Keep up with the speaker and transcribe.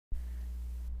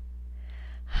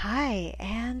Hi,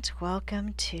 and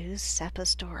welcome to SEPA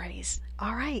Stories.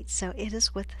 All right, so it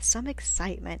is with some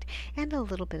excitement and a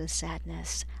little bit of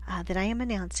sadness that I am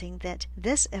announcing that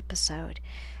this episode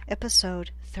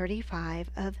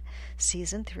 35 of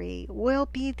Season 3, will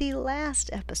be the last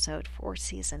episode for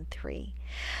Season 3.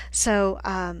 So,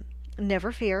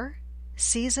 never fear.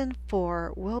 Season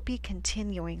 4 will be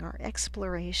continuing our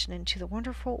exploration into the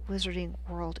wonderful wizarding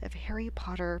world of Harry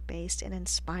Potter based and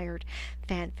inspired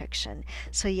fan fiction.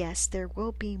 So, yes, there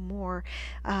will be more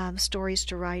stories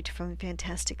derived from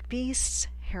Fantastic Beasts,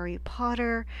 Harry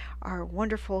Potter, our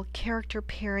wonderful character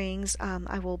pairings.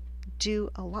 I will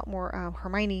do a lot more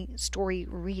Hermione story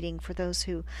reading for those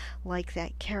who like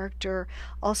that character.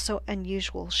 Also,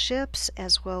 unusual ships,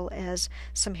 as well as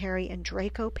some Harry and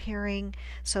Draco pairing.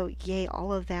 So, yay,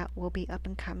 all of that will be up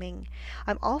and coming.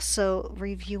 I'm also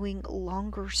reviewing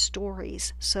longer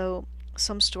stories. So,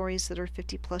 some stories that are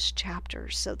 50 plus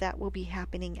chapters, so that will be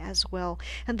happening as well,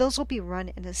 and those will be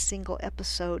run in a single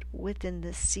episode within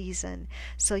the season,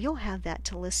 so you'll have that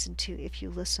to listen to if you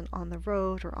listen on the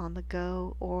road or on the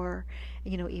go, or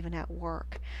even at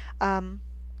work.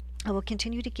 I will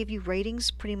continue to give you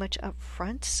ratings pretty much up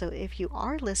front, so if you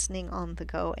are listening on the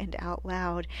go and out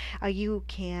loud, you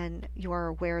are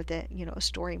aware that a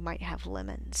story might have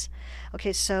lemons.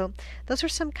 Okay, so those are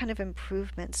some kind of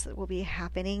improvements that will be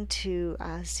happening to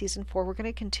season 4. We're going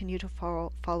to continue to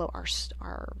follow our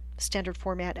standard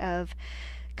format of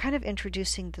kind of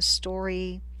introducing the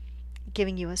story,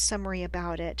 giving you a summary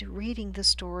about it, reading the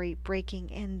story,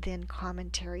 breaking, and then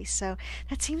commentary. So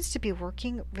that seems to be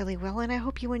working really well, and I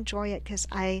hope you enjoy it because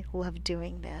I love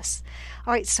doing this.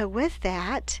 All right, so with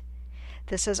that,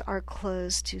 this is our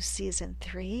close to season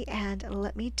 3, and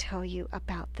let me tell you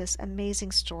about this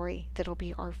amazing story that'll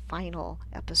be our final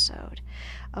episode.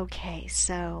 Okay,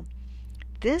 so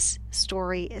this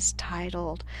story is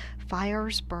titled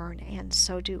Fires Burn and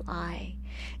So Do I.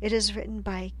 It is written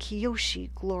by Kiyoshi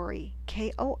Glory,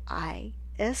 Koishii Glory,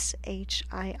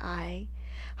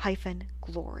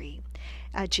 Glory,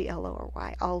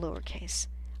 all lowercase.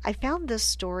 I found this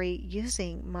story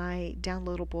using my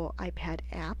downloadable iPad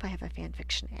app. I have a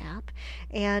fanfiction app,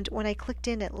 and when I clicked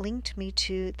in, it linked me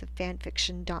to the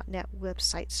fanfiction.net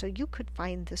website, so you could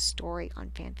find this story on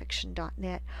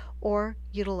fanfiction.net or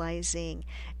utilizing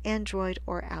Android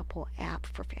or Apple app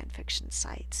for fanfiction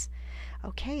sites.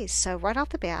 Okay, so right off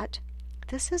the bat,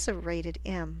 this is a rated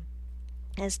M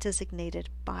as designated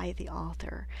by the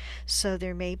author, so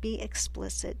there may be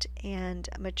explicit and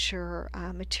mature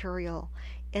material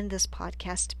in this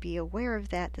podcast. To be aware of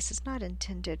that. This is not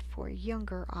intended for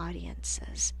younger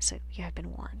audiences, so you have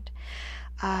been warned.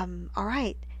 All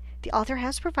right. The author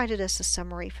has provided us a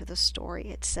summary for the story.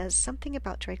 It says something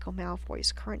about Draco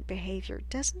Malfoy's current behavior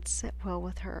doesn't sit well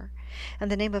with her. In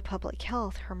the name of public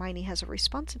health, Hermione has a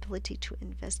responsibility to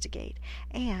investigate,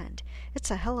 and it's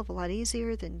a hell of a lot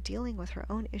easier than dealing with her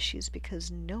own issues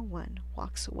because no one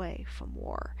walks away from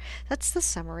war. That's the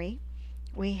summary.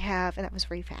 We have, and that was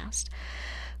very fast,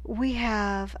 we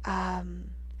have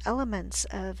elements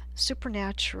of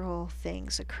supernatural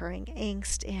things occurring,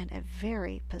 angst, and a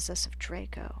very possessive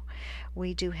Draco.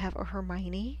 We do have a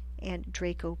Hermione and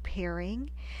Draco pairing.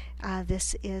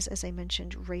 This is, as I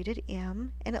mentioned, rated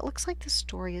M, and it looks like the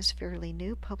story is fairly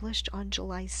new, published on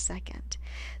July 2nd.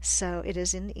 So it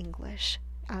is in English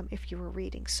if you were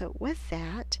reading. So with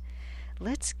that,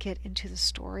 let's get into the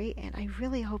story, and I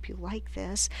really hope you like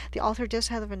this. The author does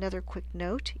have another quick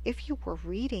note. If you were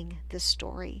reading this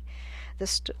story,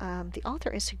 the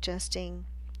author is suggesting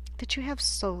that you have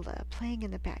Sola playing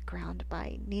in the background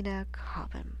by Nina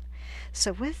Cobham.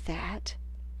 So with that,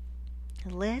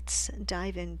 let's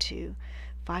dive into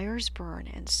Fires Burn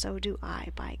and So Do I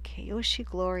by Kiyoshi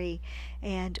Glory,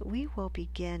 and we will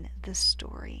begin the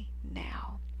story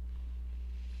now.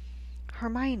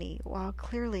 Hermione, while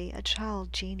clearly a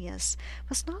child genius,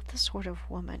 was not the sort of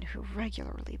woman who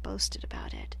regularly boasted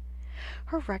about it.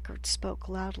 Her record spoke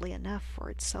loudly enough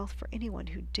for itself for anyone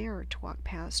who dared to walk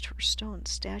past her stone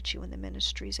statue in the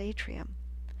ministry's atrium.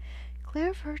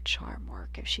 Clever charm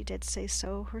work, if she did say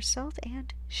so herself,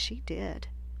 and she did.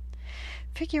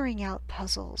 Figuring out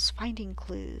puzzles, finding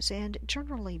clues, and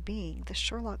generally being the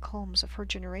Sherlock Holmes of her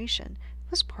generation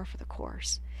was par for the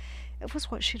course. It was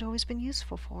what she'd always been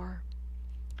useful for.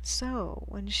 So,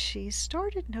 when she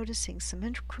started noticing some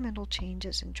incremental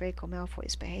changes in Draco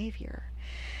Malfoy's behavior,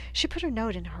 she put a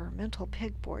note in her mental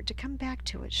pegboard to come back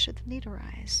to it should the need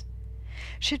arise.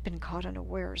 She'd been caught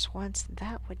unawares once, and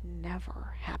that would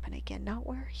never happen again, not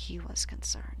where he was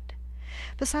concerned.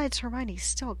 Besides, Hermione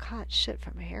still caught shit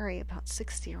from Harry about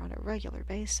 60 on a regular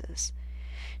basis.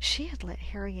 She had let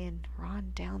Harry and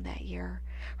Ron down that year.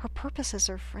 Her purpose as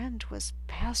her friend was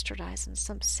bastardized in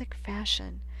some sick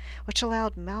fashion, which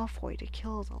allowed Malfoy to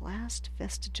kill the last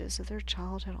vestiges of their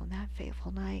childhood on that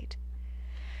fateful night.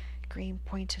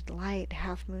 Green-pointed light,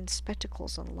 half-moon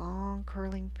spectacles, and long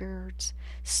curling beards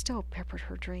still peppered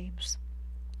her dreams.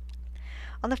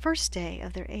 On the first day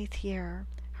of their 8th year,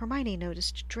 Hermione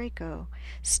noticed Draco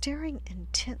staring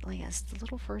intently as the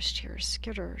little first-years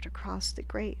skittered across the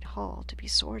great hall to be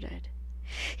sorted.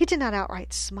 He did not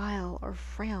outright smile or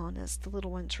frown as the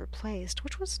little ones were placed,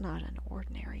 which was not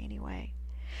unordinary anyway.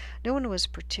 No one was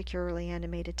particularly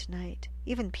animated tonight.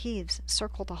 Even Peeves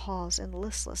circled the halls in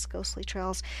listless, ghostly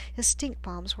trails. His stink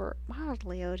bombs were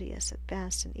mildly odious at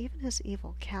best, and even his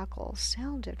evil cackle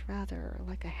sounded rather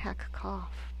like a hack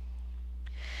cough.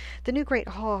 The new great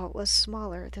hall was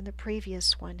smaller than the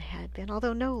previous one had been,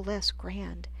 although no less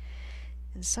grand.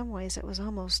 In some ways it was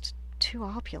almost too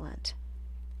opulent.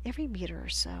 Every meter or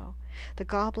so, the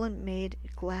goblin-made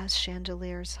glass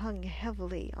chandeliers hung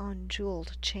heavily on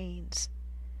jeweled chains.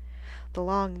 The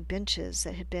long benches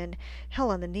that had been hell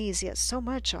on the knees, yet so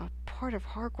much a part of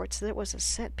Hogwarts that it was a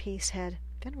set piece, had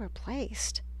been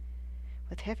replaced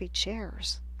with heavy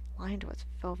chairs lined with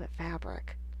velvet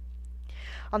fabric.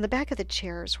 On the back of the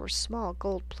chairs were small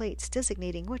gold plates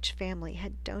designating which family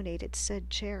had donated said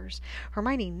chairs.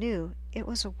 Hermione knew it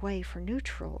was a way for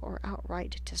neutral or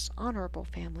outright dishonorable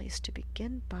families to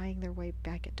begin buying their way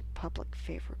back into public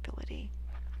favorability.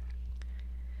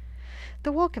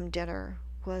 The welcome dinner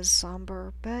was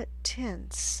somber but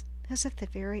tense, as if the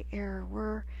very air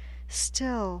were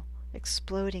still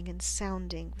exploding and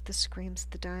sounding with the screams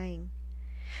of the dying.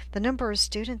 The number of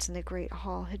students in the great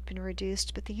hall had been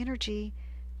reduced, but the energy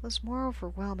was more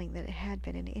overwhelming than it had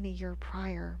been in any year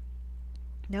prior.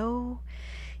 No,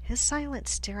 his silent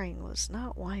staring was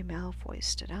not why Malfoy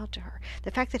stood out to her.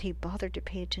 The fact that he bothered to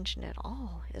pay attention at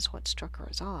all is what struck her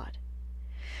as odd.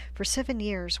 For 7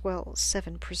 years, well,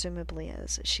 7 presumably,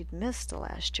 as she'd missed the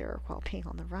last year while being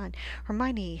on the run,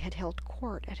 Hermione had held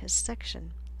court at his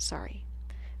section.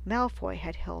 Malfoy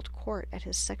had held court at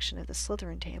his section of the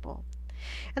Slytherin table.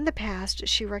 In the past,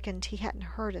 she reckoned he hadn't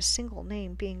heard a single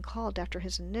name being called after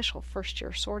his initial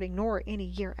first-year sorting, nor any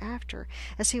year after,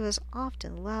 as he was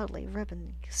often loudly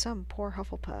ribbing some poor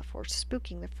Hufflepuff or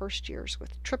spooking the first-years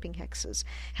with tripping hexes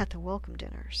at the welcome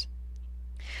dinners.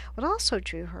 What also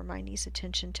drew Hermione's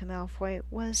attention to Malfoy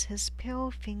was his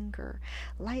pale finger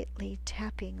lightly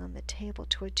tapping on the table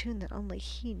to a tune that only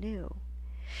he knew.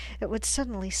 It would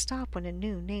suddenly stop when a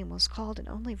new name was called and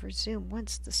only resume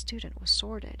once the student was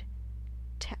sorted.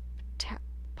 Tap, tap,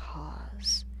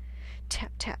 pause.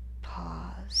 Tap, tap,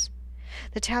 pause.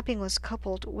 The tapping was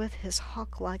coupled with his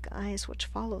hawk-like eyes which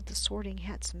followed the sorting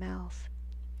hat's mouth.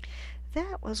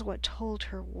 That was what told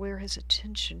her where his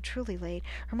attention truly lay.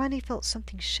 Hermione felt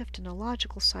something shift in the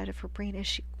logical side of her brain as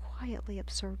she quietly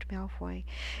observed Malfoy.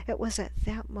 It was at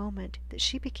that moment that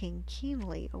she became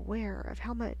keenly aware of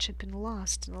how much had been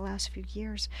lost in the last few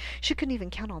years. She couldn't even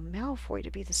count on Malfoy to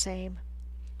be the same.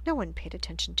 No one paid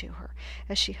attention to her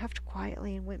as she huffed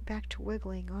quietly and went back to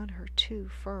wiggling on her too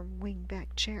firm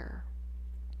wing-back chair.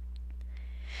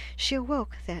 She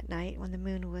awoke that night when the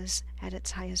moon was at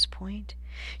its highest point.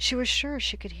 She was sure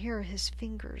she could hear his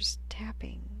fingers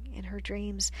tapping. In her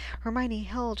dreams, Hermione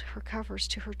held her covers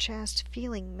to her chest,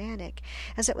 feeling manic,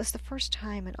 as it was the first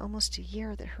time in almost a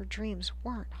year that her dreams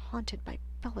weren't haunted by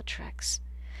Bellatrix,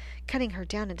 cutting her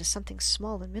down into something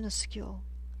small and minuscule.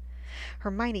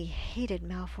 Hermione hated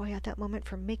Malfoy at that moment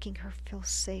for making her feel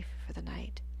safe for the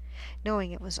night,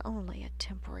 knowing it was only a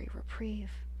temporary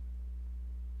reprieve.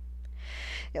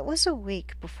 It was a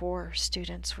week before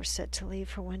students were set to leave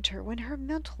for winter when her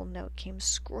mental note came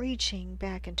screeching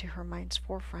back into her mind's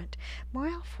forefront.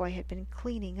 Malfoy had been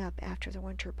cleaning up after the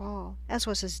winter ball, as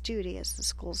was his duty as the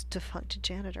school's defunct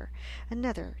janitor,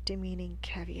 another demeaning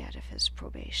caveat of his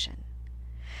probation.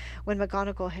 When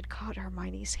McGonagall had caught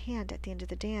Hermione's hand at the end of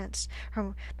the dance,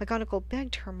 McGonagall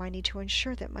begged Hermione to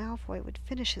ensure that Malfoy would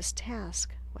finish his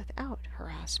task without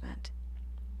harassment.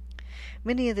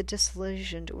 Many of the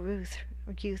disillusioned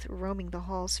youth roaming the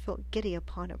halls felt giddy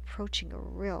upon approaching a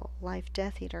real life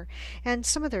Death Eater, and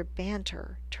some of their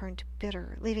banter turned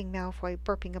bitter, leaving Malfoy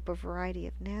burping up a variety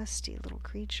of nasty little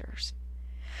creatures.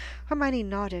 Hermione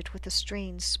nodded with a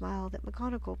strange smile that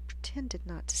McGonagall pretended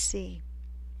not to see.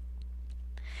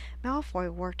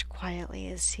 Malfoy worked quietly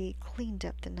as he cleaned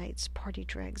up the night's party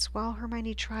dregs, while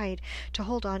Hermione tried to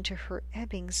hold on to her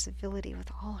ebbing civility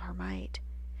with all her might.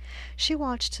 She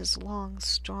watched his long,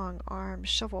 strong arms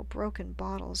shovel broken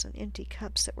bottles and empty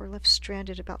cups that were left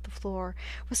stranded about the floor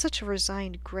with such a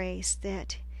resigned grace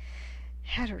that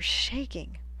had her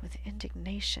shaking with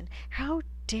indignation. How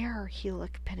dare he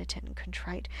look penitent and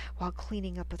contrite while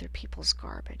cleaning up other people's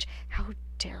garbage? How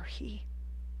dare he?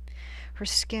 Her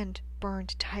skin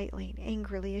burned tightly and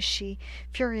angrily as she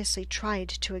furiously tried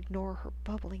to ignore her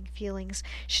bubbling feelings.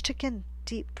 She took in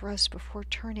deep breaths before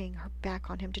turning her back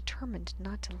on him, determined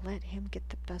not to let him get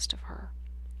the best of her.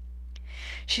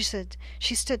 She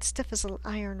stood stiff as an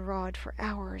iron rod for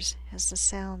hours as the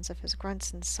sounds of his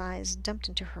grunts and sighs dumped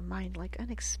into her mind like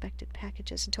unexpected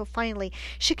packages, until finally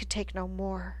she could take no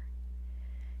more.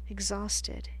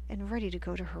 Exhausted and ready to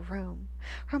go to her room,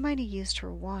 Hermione used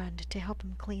her wand to help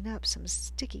him clean up some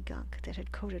sticky gunk that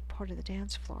had coated part of the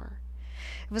dance floor.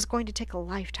 It was going to take a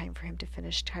lifetime for him to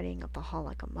finish tidying up the hall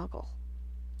like a muggle.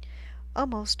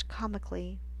 Almost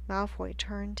comically, Malfoy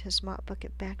turned his mop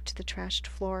bucket back to the trashed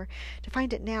floor to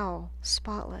find it now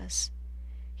spotless.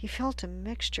 He felt a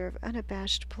mixture of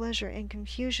unabashed pleasure and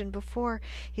confusion before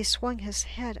he swung his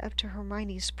head up to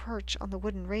Hermione's perch on the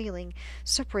wooden railing,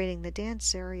 separating the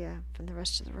dance area from the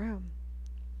rest of the room.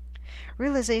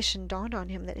 Realization dawned on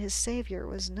him that his savior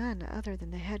was none other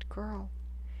than the head girl.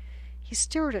 He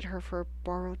stared at her for a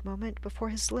borrowed moment before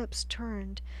his lips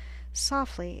turned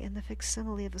softly in the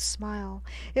facsimile of a smile.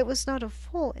 It was not a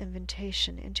full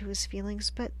invitation into his feelings,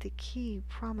 but the key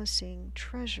promising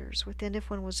treasures within if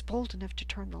one was bold enough to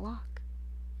turn the lock.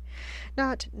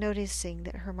 Not noticing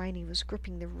that Hermione was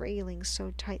gripping the railing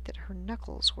so tight that her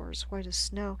knuckles were as white as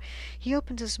snow, he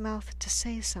opened his mouth to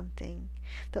say something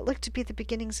that looked to be the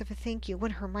beginnings of a thank you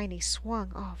when Hermione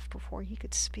swung off before he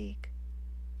could speak.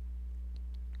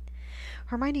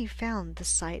 Hermione found the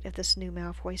sight of this new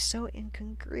Malfoy so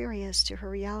incongruous to her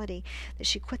reality that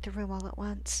she quit the room all at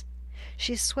once.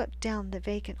 She swept down the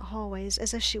vacant hallways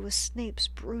as if she was Snape's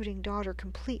brooding daughter,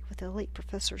 complete with the late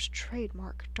professor's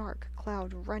trademark dark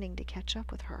cloud running to catch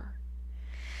up with her.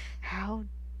 How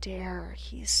dare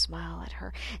he smile at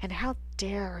her, and how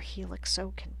dare he look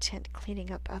so content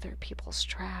cleaning up other people's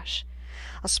trash?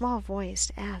 A small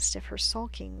voice asked if her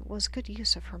sulking was good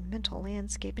use of her mental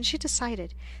landscape, and she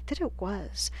decided that it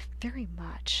was, very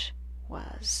much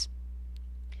was.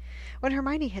 When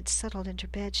Hermione had settled into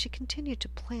bed, she continued to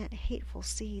plant hateful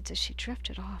seeds as she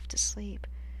drifted off to sleep.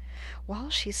 While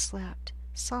she slept,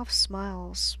 soft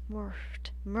smiles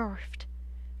morphed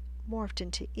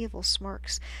into evil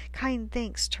smirks, kind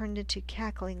thanks turned into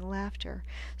cackling laughter,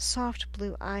 soft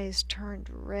blue eyes turned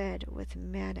red with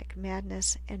manic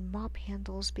madness, and mop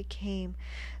handles became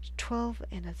 12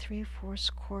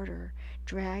 3/4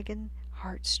 dragon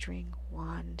heartstring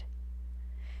wand.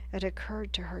 It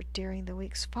occurred to her during the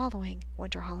weeks following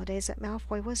winter holidays that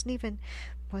Malfoy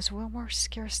was more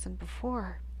scarce than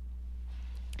before.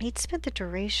 He'd spent the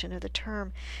duration of the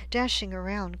term dashing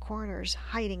around corners,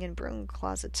 hiding in broom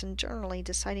closets, and generally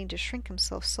deciding to shrink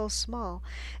himself so small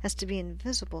as to be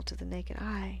invisible to the naked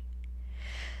eye.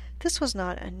 This was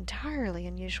not entirely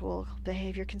unusual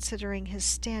behavior, considering his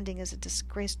standing as a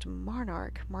disgraced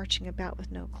monarch marching about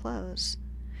with no clothes.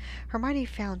 Hermione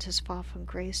found his fall from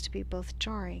grace to be both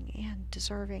jarring and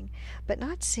deserving, but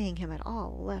not seeing him at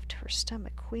all left her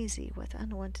stomach queasy with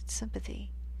unwanted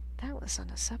sympathy. That was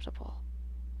unacceptable.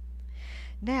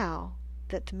 Now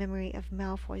that the memory of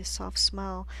Malfoy's soft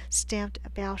smile stamped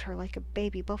about her like a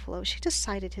baby buffalo, she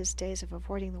decided his days of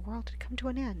avoiding the world had come to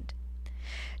an end.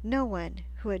 No one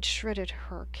who had shredded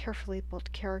her carefully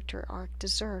built character arc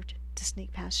deserved to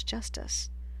sneak past justice.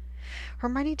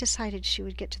 Hermione decided she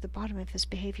would get to the bottom of his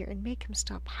behavior and make him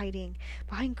stop hiding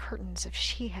behind curtains if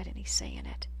she had any say in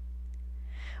it.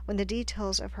 When the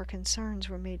details of her concerns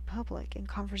were made public in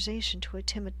conversation to a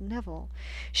timid Neville,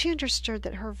 she understood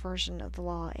that her version of the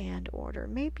law and order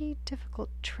may be difficult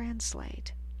to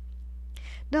translate.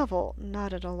 Neville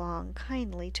nodded along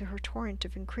kindly to her torrent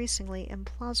of increasingly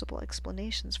implausible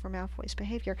explanations for Malfoy's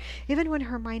behavior, even when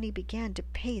Hermione began to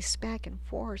pace back and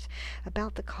forth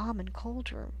about the cold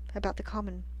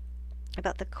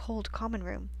common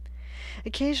room.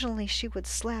 Occasionally she would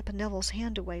slap Neville's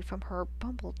hand away from her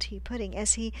bumble tea pudding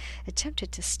as he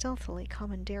attempted to stealthily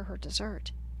commandeer her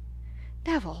dessert.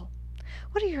 "Neville,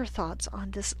 what are your thoughts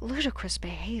on this ludicrous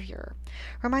behavior?"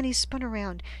 Hermione spun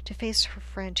around to face her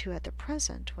friend, who at the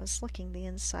present was licking the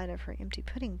inside of her empty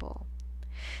pudding bowl.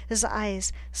 His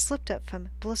eyes slipped up from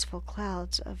blissful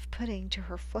clouds of pudding to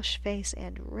her flushed face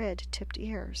and red-tipped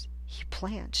ears. He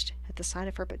blanched at the sight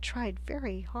of her, but tried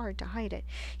very hard to hide it.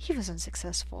 He was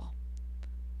unsuccessful.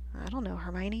 "I don't know,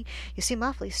 Hermione. You seem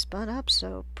awfully spun up,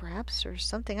 so perhaps there's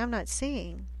something I'm not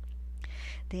seeing."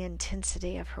 The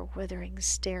intensity of her withering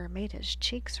stare made his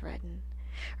cheeks redden.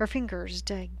 Her fingers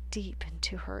dug deep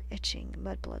into her itching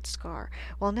mudblood scar,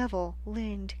 while Neville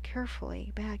leaned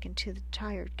carefully back into the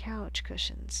tired couch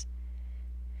cushions.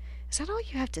 Is that all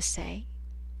you have to say?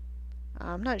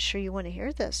 I'm not sure you want to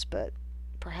hear this, but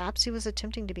perhaps he was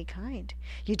attempting to be kind.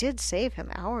 You did save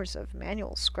him hours of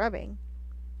manual scrubbing.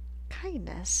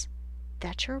 Kindness?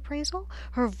 That's your appraisal?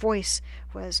 Her voice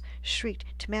was shrieked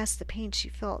to mask the pain she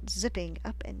felt zipping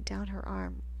up and down her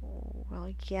arm.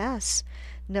 Well, yes.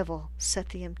 Neville set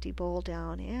the empty bowl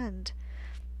down and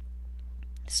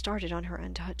started on her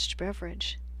untouched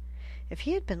beverage. If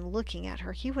he had been looking at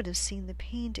her, he would have seen the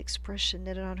pained expression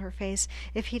knitted on her face.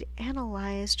 If he'd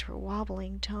analyzed her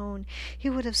wobbling tone, he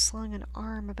would have slung an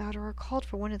arm about her or called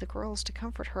for one of the girls to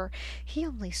comfort her. He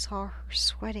only saw her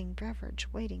sweating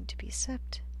beverage waiting to be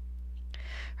sipped.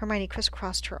 Hermione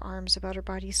crisscrossed her arms about her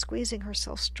body, squeezing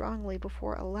herself strongly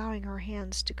before allowing her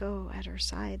hands to go at her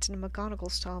sides in a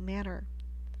McGonagall-style manner.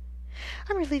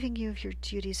 I'm relieving you of your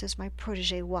duties as my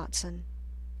protégé, Watson.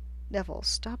 Neville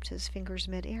stopped his fingers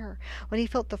mid-air when he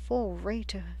felt the full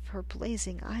rate of her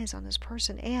blazing eyes on his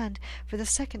person, and, for the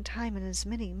second time in as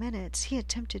many minutes, he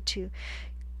attempted to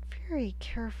very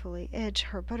carefully edge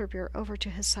her butterbeer over to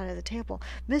his side of the table,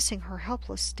 missing her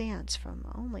helpless stance from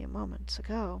only a moment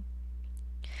ago.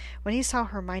 When he saw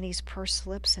Hermione's pursed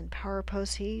lips and power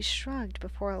pose, he shrugged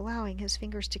before allowing his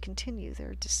fingers to continue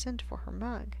their descent for her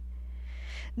mug.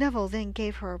 Neville then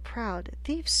gave her a proud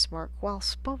thief's smirk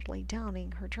whilst boldly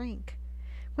downing her drink.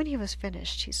 When he was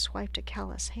finished, he swiped a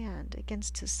callous hand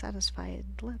against his satisfied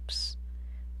lips.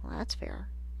 Well, that's fair.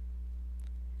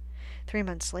 3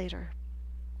 months later,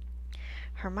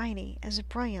 Hermione, as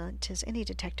brilliant as any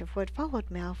detective would, followed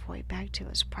Malfoy back to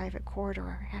his private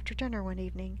corridor after dinner one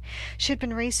evening. She had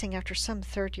been racing after some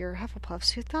third-year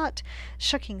Hufflepuffs who thought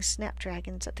shucking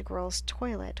snapdragons at the girls'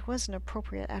 toilet was an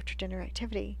appropriate after-dinner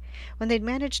activity, when they'd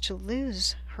managed to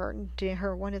lose her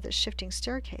near one of the shifting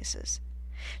staircases.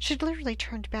 She'd literally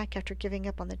turned back after giving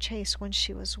up on the chase when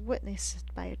she was witnessed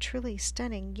by a truly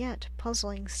stunning yet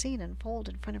puzzling scene unfold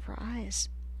in front of her eyes.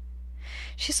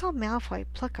 She saw Malfoy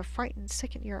pluck a frightened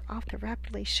second year off the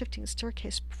rapidly shifting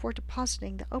staircase before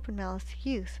depositing the open-mouthed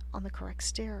youth on the correct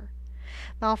stair.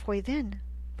 Malfoy then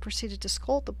proceeded to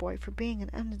scold the boy for being an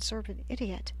unobservant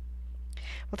idiot.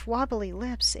 With wobbly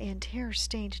lips and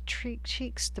tear-stained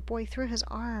cheeks, the boy threw his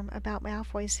arm about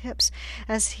Malfoy's hips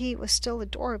as he was still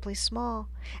adorably small,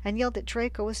 and yelled that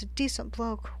Draco was a decent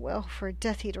bloke, well, for a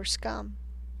Death-Eater scum.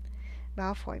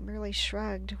 Malfoy merely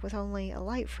shrugged with only a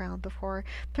light frown before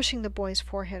pushing the boy's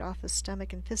forehead off his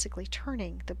stomach and physically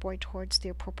turning the boy towards the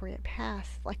appropriate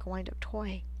path like a wind-up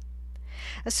toy.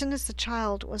 As soon as the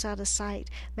child was out of sight,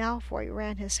 Malfoy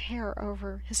ran his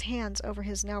hands over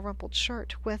his now rumpled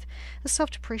shirt with a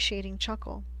self-depreciating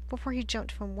chuckle before he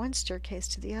jumped from one staircase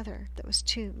to the other that was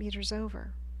 2 meters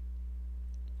over.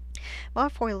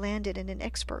 Malfoy landed in an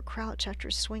expert crouch after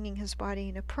swinging his body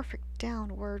in a perfect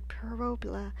downward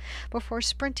parabola before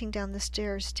sprinting down the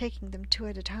stairs, taking them 2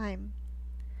 at a time.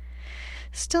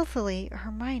 Stealthily,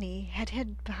 Hermione had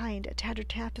hid behind a tattered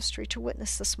tapestry to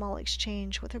witness the small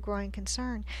exchange with a growing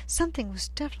concern. Something was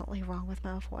definitely wrong with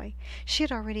Malfoy. She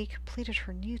had already completed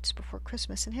her newts before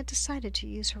Christmas and had decided to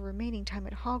use her remaining time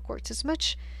at Hogwarts as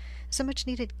a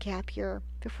much-needed gap year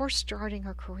before starting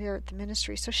her career at the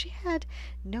Ministry, so she had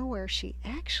nowhere she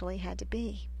actually had to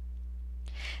be.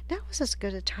 Now was as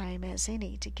good a time as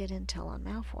any to get intel on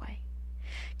Malfoy.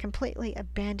 Completely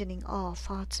abandoning all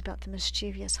thoughts about the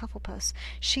mischievous Hufflepuffs,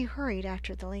 she hurried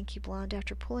after the lanky blonde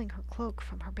after pulling her cloak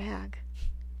from her bag.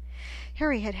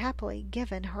 Harry had happily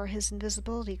given her his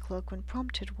invisibility cloak when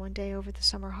prompted one day over the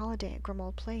summer holiday at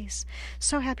Grimmauld Place,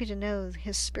 so happy to know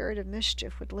his spirit of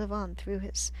mischief would live on through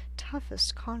his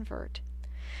toughest convert.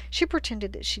 She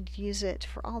pretended that she'd use it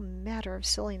for all matter of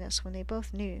silliness when they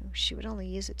both knew she would only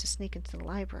use it to sneak into the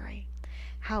library.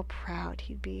 How proud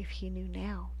he'd be if he knew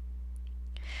now.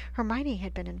 Hermione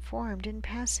had been informed in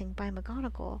passing by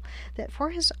McGonagall that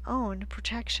for his own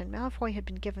protection Malfoy had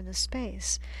been given a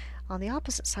space on the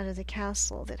opposite side of the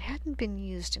castle that hadn't been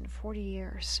used in 40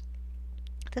 years.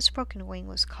 This broken wing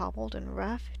was cobbled and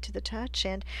rough to the touch,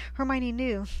 and Hermione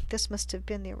knew this must have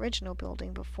been the original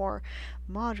building before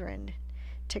modern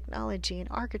technology and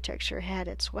architecture had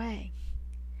its way.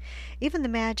 Even the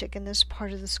magic in this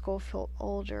part of the school felt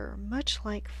older, much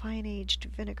like fine-aged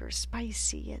vinegar,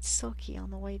 spicy yet silky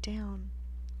on the way down.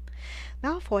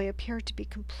 Malfoy appeared to be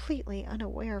completely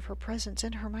unaware of her presence,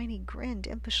 and Hermione grinned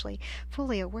impishly,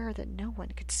 fully aware that no one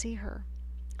could see her.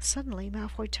 Suddenly,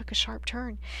 Malfoy took a sharp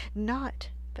turn,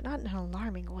 but not in an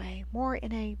alarming way, more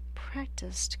in a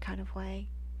practiced kind of way.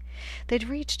 They'd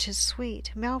reached his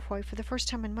suite. Malfoy, for the first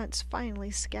time in months,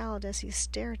 finally scowled as he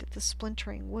stared at the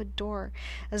splintering wood door,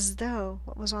 as though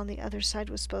what was on the other side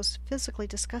was both physically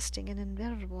disgusting and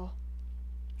inevitable.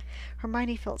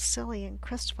 Hermione felt silly and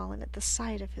crestfallen at the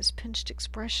sight of his pinched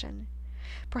expression.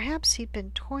 Perhaps he'd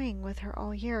been toying with her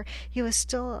all year. He was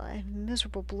still a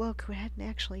miserable bloke who hadn't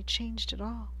actually changed at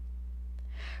all.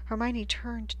 Hermione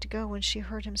turned to go when she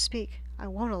heard him speak. "I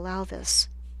won't allow this.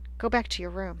 Go back to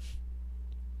your room."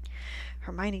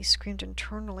 Hermione screamed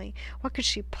internally. What could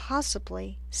she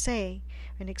possibly say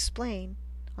and explain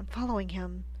on following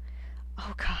him?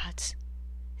 "Oh, gods,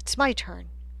 it's my turn,"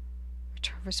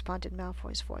 responded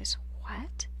Malfoy's voice.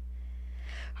 "What?"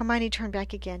 Hermione turned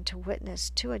back again to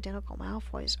witness two identical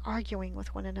Malfoys arguing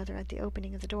with one another at the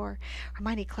opening of the door.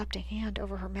 Hermione clapped a hand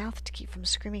over her mouth to keep from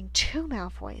screaming. Two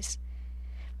Malfoys!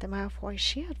 The Malfoy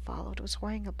she had followed was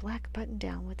wearing a black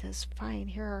button-down with his fine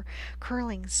hair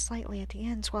curling slightly at the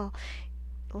ends, while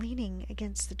leaning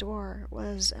against the door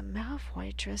was a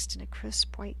Malfoy dressed in a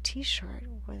crisp white t-shirt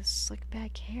with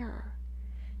slick-back hair.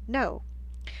 "No.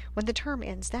 When the term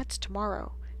ends, that's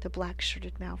tomorrow," the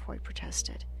black-shirted Malfoy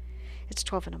protested. "It's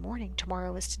 12 in the morning.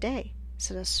 Tomorrow is today,"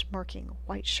 said a smirking,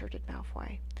 white-shirted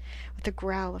Malfoy. With a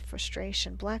growl of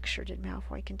frustration, black-shirted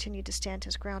Malfoy continued to stand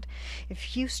his ground.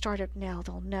 "If you start up now,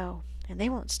 they'll know, and they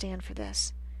won't stand for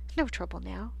this." "No trouble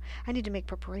now. I need to make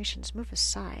preparations. Move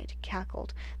aside,"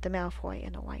 cackled the Malfoy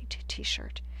in a white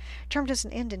t-shirt. "Term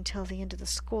doesn't end until the end of the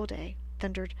school day,"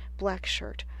 thundered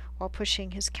Blackshirt, while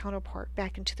pushing his counterpart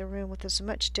back into the room with as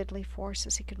much deadly force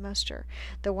as he could muster.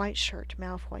 The white-shirt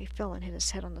Malfoy fell and hit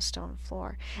his head on the stone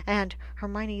floor, and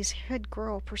Hermione's head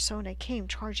girl persona came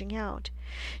charging out.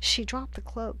 She dropped the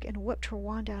cloak and whipped her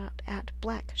wand out at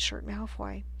Black-shirt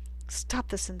Malfoy. "Stop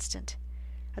this instant!"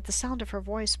 At the sound of her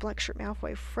voice, Black-shirt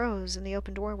Malfoy froze in the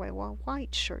open doorway, while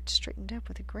White-shirt straightened up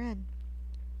with a grin.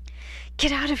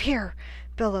 "Get out of here!"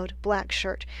 bellowed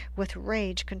Black-shirt, with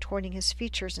rage contorting his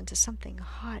features into something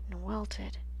hot and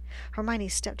welted. Hermione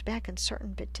stepped back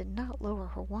uncertain, but did not lower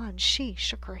her wand. She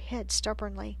shook her head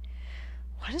stubbornly.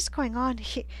 "What is going on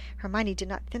here?" Hermione did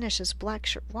not finish as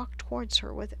Blackshirt walked towards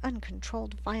her with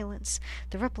uncontrolled violence.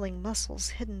 The rippling muscles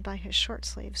hidden by his short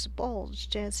sleeves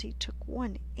bulged as he took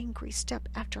one angry step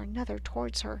after another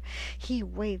towards her. He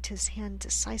waved his hand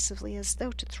decisively as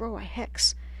though to throw a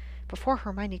hex. Before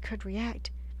Hermione could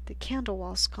react, the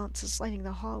candle-wall sconces lighting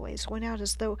the hallways went out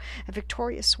as though a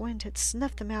victorious wind had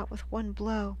snuffed them out with one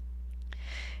blow.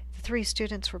 The three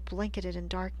students were blanketed in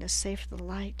darkness save for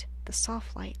the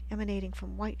soft light emanating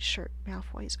from White-shirt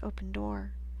Malfoy's open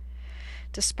door.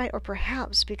 Despite, or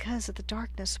perhaps because of the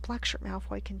darkness, Black-shirt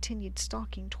Malfoy continued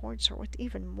stalking towards her with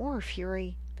even more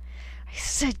fury. "I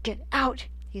said get out!"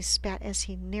 he spat as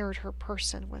he neared her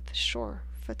person with sure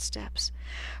footsteps.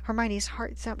 Hermione's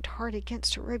heart thumped hard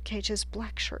against her ribcage as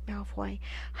Black-shirt Malfoy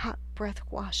hot breath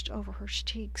washed over her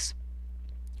cheeks.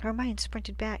 Hermione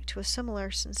sprinted back to a similar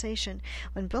sensation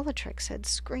when Bellatrix had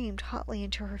screamed hotly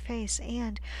into her face,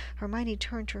 and Hermione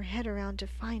turned her head around to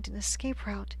find an escape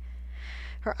route.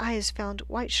 Her eyes found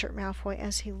White-shirt Malfoy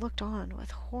as he looked on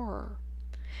with horror.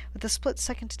 With a split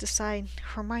second to decide,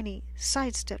 Hermione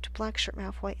sidestepped Black-shirt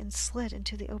Malfoy and slid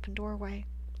into the open doorway.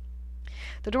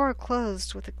 The door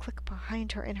closed with a click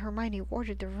behind her, and Hermione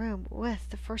warded the room with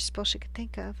the first spell she could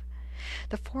think of.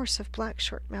 The force of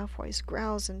Black-shirt Malfoy's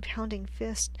growls and pounding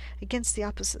fist against the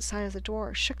opposite side of the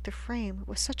door shook the frame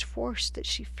with such force that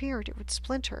she feared it would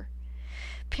splinter.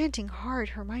 Panting hard,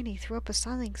 Hermione threw up a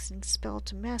silencing spell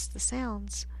to mask the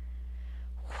sounds.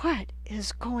 "What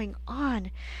is going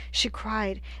on?" she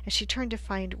cried as she turned to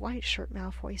find White-shirt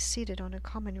Malfoy seated on a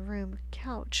common room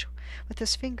couch with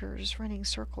his fingers running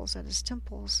circles at his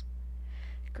temples.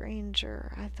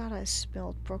 "Granger, I thought I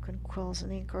smelled broken quills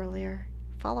and ink earlier.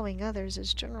 Following others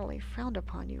is generally frowned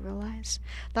upon, you realize.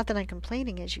 Not that I'm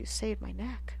complaining, as you saved my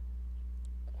neck."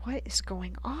 "What is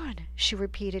going on?" she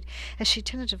repeated as she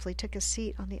tentatively took a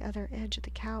seat on the other edge of the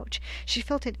couch. She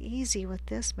felt at ease with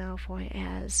this Malfoy,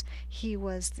 as he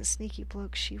was the sneaky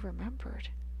bloke she remembered.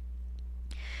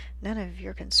 "None of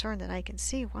your concern that I can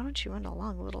see. Why don't you run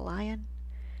along, little lion?"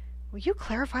 "Will you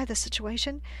clarify the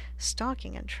situation?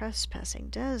 Stalking and trespassing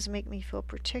doesn't make me feel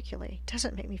particularly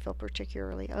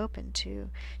open to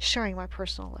sharing my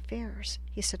personal affairs,"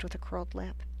 he said with a curled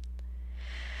lip.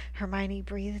 Hermione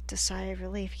breathed a sigh of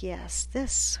relief. Yes,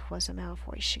 this was a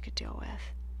Malfoy she could deal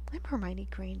with. "I'm Hermione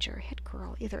Granger, head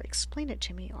girl. Either explain it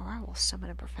to me, or I will summon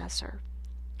a professor."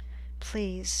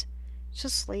 "Please,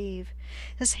 just leave."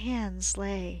 His hands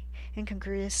lay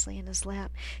incongruously in his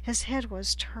lap. His head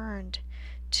was turned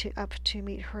up to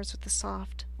meet hers with the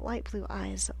soft, light blue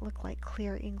eyes that looked like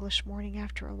clear English morning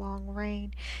after a long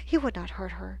rain. He would not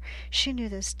hurt her. She knew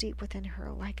this deep within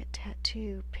her, like a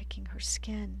tattoo picking her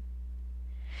skin.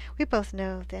 We both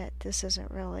know that this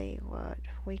isn't really what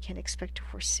we can expect to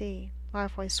foresee.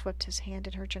 Malfoy swept his hand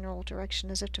in her general direction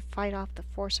as if to fight off the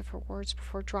force of her words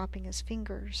before dropping his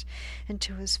fingers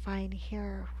into his fine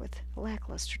hair with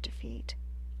lackluster defeat.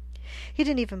 He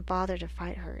didn't even bother to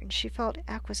fight her, and she felt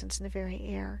acquiescence in the very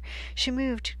air. She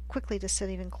moved quickly to sit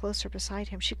even closer beside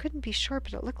him. She couldn't be sure,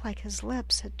 but it looked like his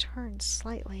lips had turned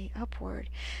slightly upward,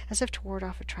 as if to ward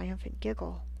off a triumphant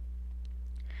giggle.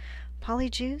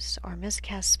 "Polyjuice or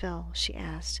miscast spell?" she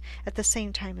asked, at the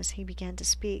same time as he began to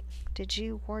speak. "Did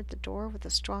you ward the door with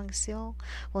a strong seal?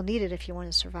 We'll need it if you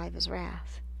want to survive his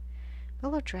wrath."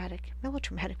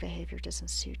 Melodramatic behavior doesn't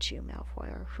suit you, Malfoy,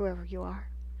 or whoever you are."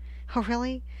 "Oh,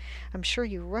 really? I'm sure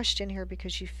you rushed in here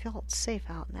because you felt safe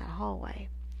out in that hallway."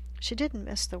 She didn't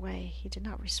miss the way he did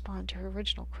not respond to her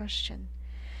original question.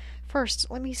 "First,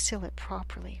 let me seal it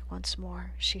properly once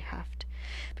more," she huffed,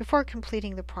 before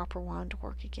completing the proper wand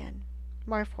work again.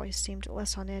 Malfoy seemed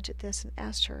less on edge at this and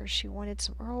asked her if she wanted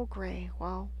some Earl Grey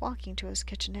while walking to his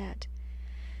kitchenette.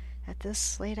 "At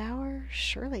this late hour,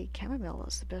 surely chamomile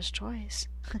is the best choice."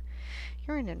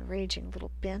 "You're an enraging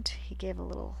little bent." He gave a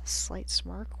little slight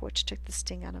smirk, which took the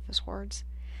sting out of his words.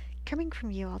 "Coming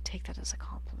from you, I'll take that as a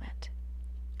compliment."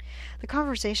 The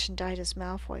conversation died as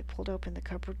Malfoy pulled open the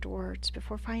cupboard doors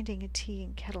before finding a tea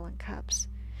and kettle and cups.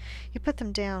 He put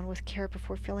them down with care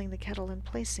before filling the kettle and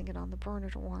placing it on the burner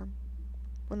to warm.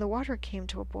 When the water came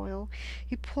to a boil,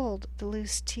 he pulled the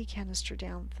loose tea canister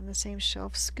down from the same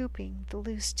shelf, scooping the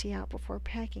loose tea out before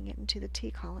packing it into the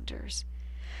tea colanders.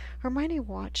 Hermione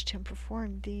watched him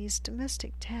perform these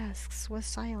domestic tasks with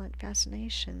silent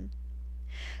fascination.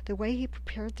 The way he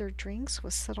prepared their drinks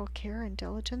with subtle care and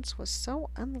diligence was so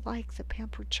unlike the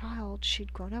pampered child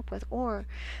she'd grown up with, or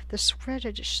the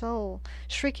shredded soul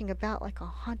shrieking about like a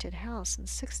haunted house in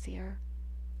sixth year.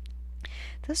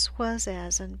 This was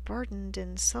as unburdened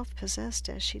and self-possessed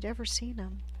as she'd ever seen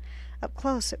him. Up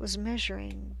close it was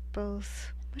measuring,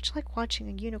 both much like watching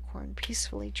a unicorn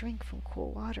peacefully drink from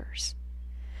cool waters.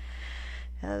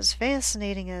 "As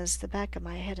fascinating as the back of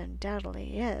my head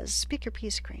undoubtedly is, speak your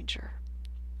piece, Granger."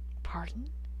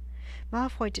 "Pardon?"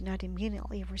 Malfoy did not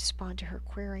immediately respond to her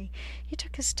query. He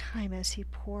took his time as he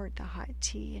poured the hot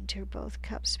tea into both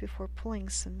cups before pulling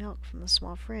some milk from the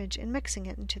small fridge and mixing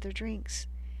it into their drinks.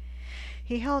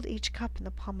 He held each cup in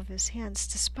the palm of his hands,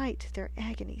 despite their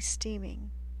agony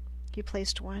steaming. He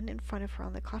placed one in front of her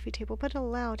on the coffee table, but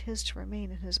allowed his to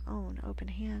remain in his own open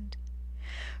hand.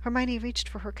 Hermione reached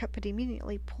for her cup, but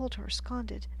immediately pulled her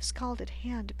scalded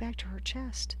hand back to her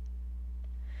chest.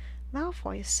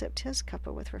 Malfoy sipped his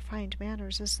cuppa with refined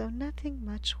manners, as though nothing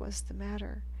much was the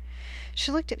matter.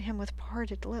 She looked at him with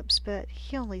parted lips, but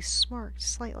he only smirked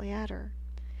slightly at her.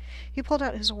 He pulled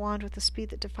out his wand with a speed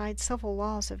that defied several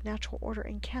laws of natural order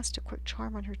and cast a quick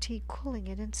charm on her tea, cooling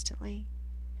it instantly.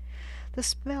 The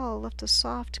spell left a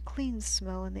soft, clean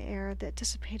smell in the air that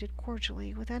dissipated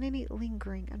cordially without any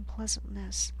lingering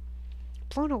unpleasantness.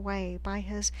 Blown away by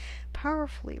his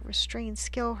powerfully restrained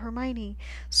skill, Hermione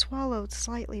swallowed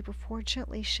slightly before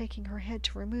gently shaking her head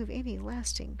to remove any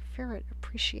lasting ferret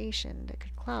appreciation that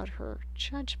could cloud her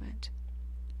judgment.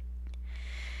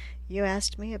 "You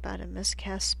asked me about a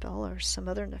miscast spell or some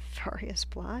other nefarious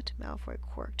plot?" Malfoy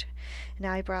quirked, an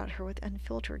eyebrow at her with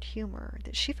unfiltered humor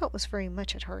that she felt was very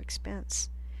much at her expense.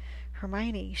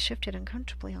 Hermione shifted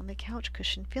uncomfortably on the couch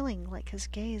cushion, feeling like his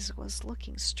gaze was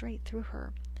looking straight through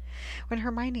her. When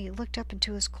Hermione looked up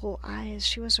into his cool eyes,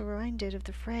 she was reminded of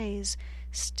the phrase,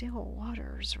 "Still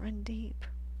waters run deep."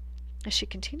 As she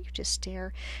continued to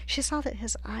stare, she saw that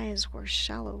his eyes were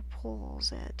shallow pools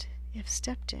that, if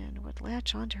stepped in, would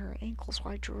latch onto her ankles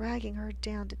while dragging her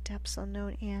down to depths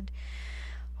unknown, and,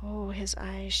 oh, his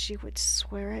eyes, she would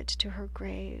swear it to her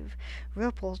grave,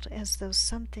 rippled as though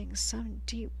some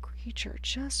deep creature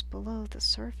just below the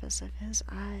surface of his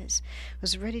eyes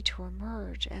was ready to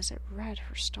emerge as it read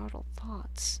her startled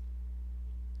thoughts.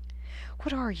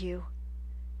 "What are you?"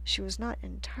 She was not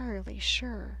entirely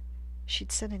sure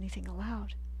she'd said anything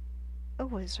aloud. "A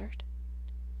wizard."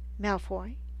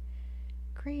 "Malfoy?"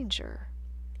 "Granger,"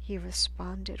 he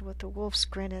responded with a wolf's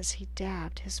grin as he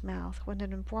dabbed his mouth with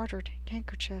an embroidered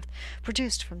handkerchief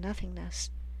produced from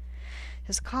nothingness.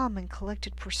 His calm and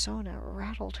collected persona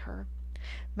rattled her.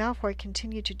 Malfoy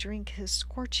continued to drink his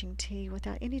scorching tea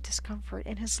without any discomfort,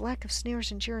 and his lack of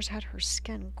sneers and jeers had her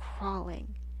skin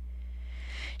crawling.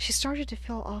 She started to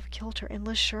feel off-kilter and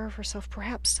less sure of herself.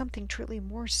 Perhaps something truly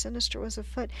more sinister was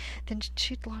afoot than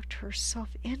she'd locked herself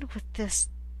in with this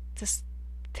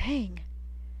thing.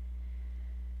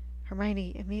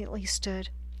 Hermione immediately stood,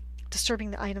 disturbing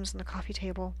the items on the coffee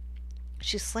table.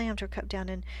 She slammed her cup down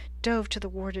and dove to the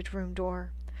warded room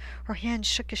door. Her hand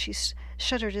shook as she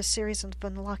shuddered a series of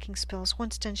unlocking spells.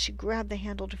 Once done, she grabbed the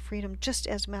handle to freedom just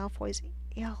as Malfoy's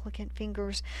elegant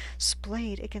fingers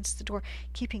splayed against the door,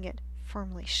 keeping it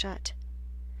firmly shut.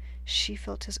 She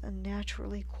felt his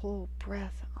unnaturally cool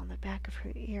breath on the back of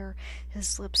her ear,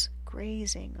 his lips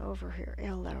grazing over her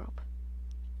earlobe.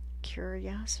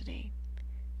 Curiosity.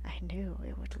 I knew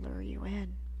it would lure you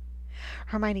in.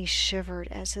 Hermione shivered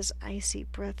as his icy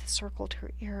breath circled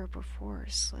her ear before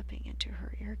slipping into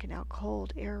her ear canal,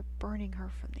 cold air burning her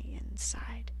from the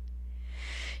inside.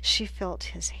 She felt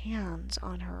his hands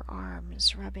on her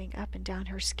arms, rubbing up and down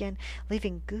her skin,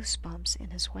 leaving goosebumps in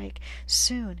his wake.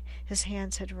 Soon his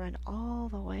hands had run all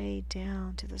the way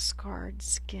down to the scarred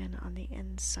skin on the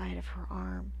inside of her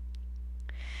arm.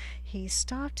 He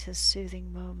stopped his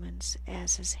soothing moments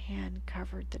as his hand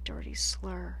covered the dirty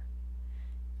slur.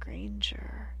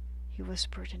 Granger, he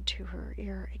whispered into her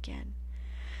ear again.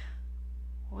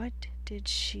 What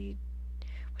she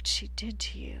did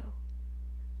to you?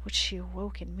 What she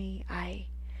awoke in me,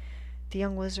 The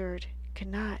young wizard could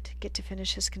not get to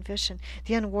finish his confession.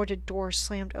 The unwarded door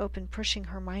slammed open, pushing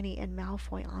Hermione and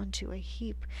Malfoy onto a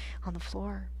heap on the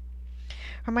floor.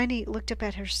 Hermione looked up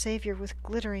at her savior with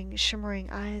glittering, shimmering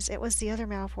eyes. It was the other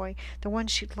Malfoy, the one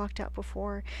she'd locked out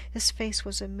before. His face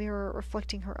was a mirror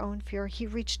reflecting her own fear. He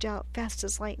reached out, fast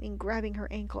as lightning, grabbing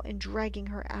her ankle and dragging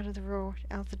her out of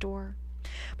the door.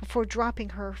 Before dropping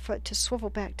her foot to swivel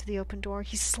back to the open door,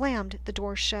 he slammed the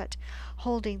door shut,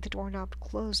 holding the doorknob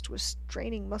closed with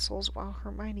straining muscles while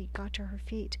Hermione got to her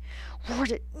feet.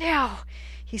 "Ward it now!"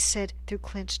 he said through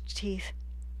clenched teeth.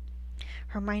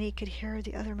 Hermione could hear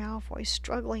the other Malfoy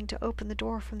struggling to open the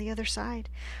door from the other side.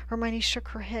 Hermione shook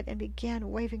her head and began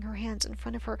waving her hands in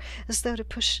front of her as though to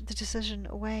push the decision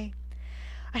away.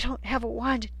 "I don't have a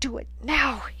wand. Do it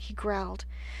now!" he growled.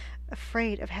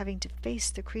 Afraid of having to face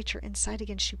the creature inside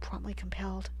again, she promptly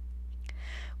compelled.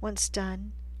 Once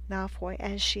done, Malfoy,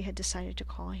 as she had decided to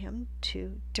call him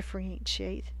to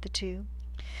differentiate the two,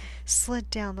 slid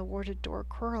down the warded door,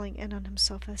 curling in on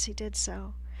himself as he did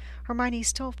so. Hermione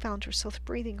still found herself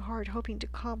breathing hard, hoping to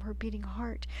calm her beating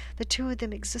heart. The two of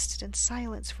them existed in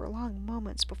silence for long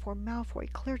moments before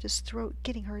Malfoy cleared his throat,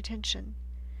 getting her attention.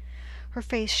 Her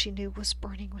face, she knew, was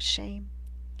burning with shame.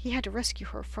 He had to rescue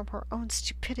her from her own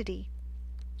stupidity.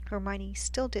 Hermione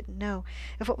still didn't know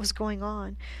if what was going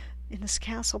on in this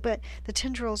castle, but the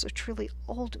tendrils of truly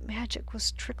old magic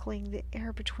was trickling the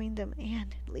air between them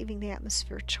and leaving the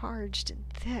atmosphere charged and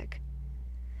thick.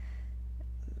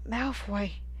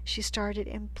 "Malfoy," she started,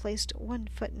 and placed one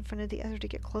foot in front of the other to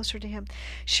get closer to him.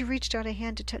 She reached out a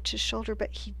hand to touch his shoulder,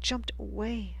 but he jumped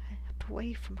away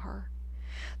from her.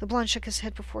 The blonde shook his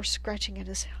head before scratching at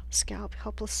his scalp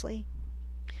helplessly.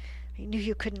 "I knew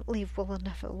you couldn't leave well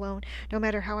enough alone. No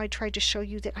matter how I tried to show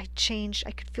you that I changed,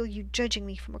 I could feel you judging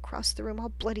me from across the room, all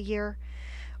bloody ear,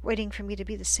 waiting for me to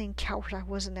be the same coward I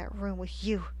was in that room with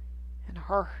you and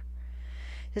her."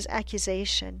 His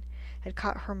accusation had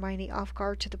caught Hermione off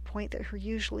guard to the point that her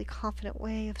usually confident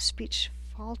way of speech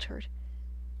faltered.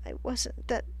 "I wasn't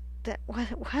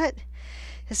what?"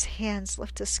 His hands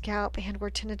lifted his scalp and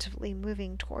were tentatively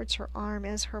moving towards her arm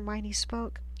as Hermione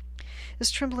spoke.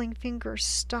 His trembling fingers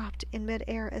stopped in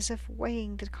mid-air as if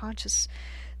weighing the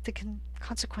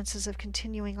consequences of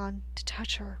continuing on to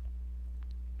touch her.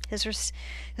 His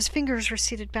fingers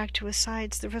receded back to his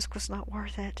sides. The risk was not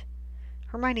worth it.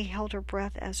 Hermione held her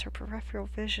breath as her peripheral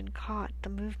vision caught the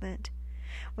movement.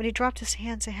 When he dropped his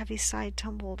hands, a heavy sigh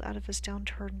tumbled out of his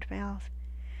downturned mouth.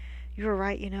 "You were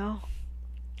right, you know.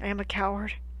 I am a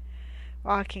coward."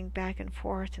 Walking back and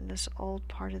forth in this old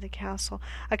part of the castle,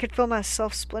 I could feel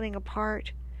myself splitting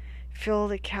apart, feel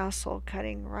the castle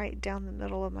cutting right down the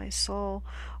middle of my soul,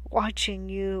 watching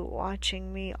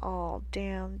me all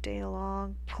damn day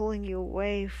long, pulling you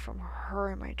away from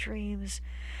her in my dreams,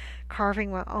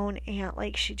 carving my own aunt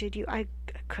like she did you. I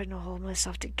couldn't hold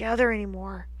myself together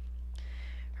anymore.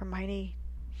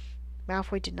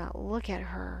 Malfoy did not look at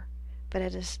her, but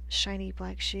at his shiny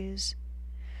black shoes.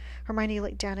 Hermione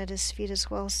looked down at his feet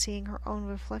as well, seeing her own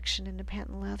reflection in the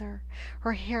patent leather.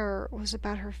 Her hair was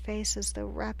about her face as though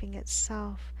wrapping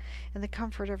itself in the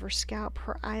comfort of her scalp.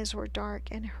 Her eyes were dark,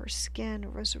 and her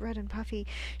skin was red and puffy.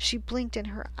 She blinked, and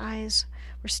her eyes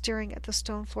were staring at the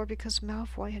stone floor because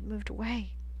Malfoy had moved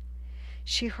away.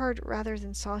 She heard rather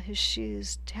than saw his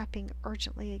shoes tapping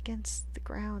urgently against the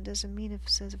ground as a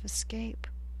means of escape.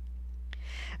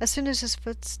 As soon as his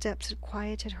footsteps had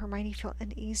quieted, Hermione felt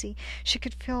uneasy. She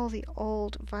could feel the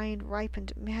old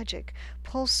vine-ripened magic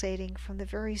pulsating from the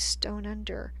very stone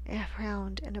under,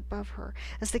 around, and above her,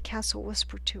 as the castle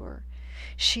whispered to her.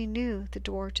 She knew the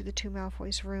door to the two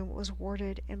Malfoys' room was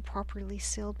warded and properly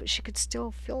sealed, but she could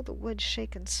still feel the wood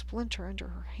shake and splinter under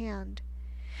her hand.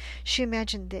 She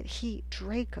imagined that he,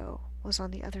 Draco, was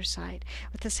on the other side,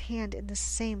 with his hand in the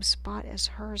same spot as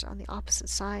hers on the opposite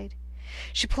side.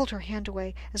 She pulled her hand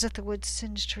away, as if the wood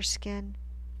singed her skin.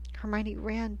 Hermione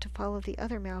ran to follow the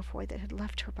other Malfoy that had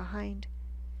left her behind.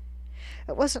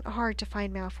 It wasn't hard to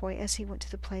find Malfoy as he went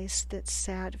to the place that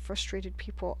sad, frustrated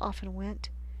people often went,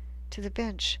 to the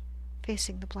bench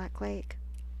facing the Black Lake.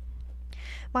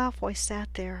 Malfoy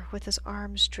sat there with his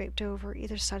arms draped over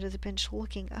either side of the bench,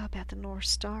 looking up at the North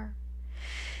Star.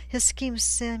 His scheme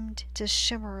seemed to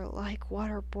shimmer like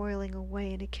water boiling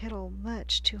away in a kettle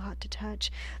much too hot to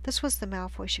touch. This was the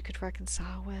Malfoy she could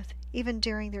reconcile with, even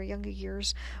during their younger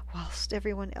years, whilst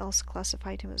everyone else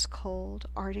classified him as cold,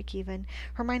 arctic even.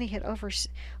 Hermione had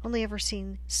only ever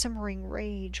seen simmering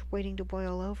rage waiting to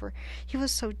boil over. He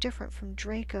was so different from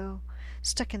Draco,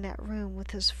 stuck in that room with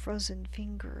his frozen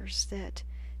fingers that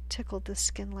tickled the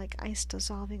skin like ice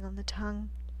dissolving on the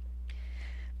tongue.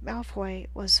 Malfoy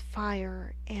was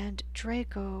fire, and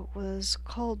Draco was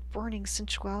cold, burning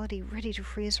sensuality ready to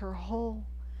freeze her whole.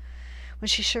 When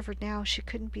she shivered now, she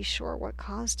couldn't be sure what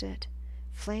caused it,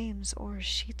 flames or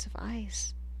sheets of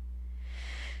ice.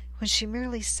 When she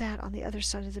merely sat on the other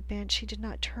side of the bench, he did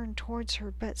not turn towards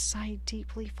her, but sighed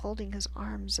deeply, folding his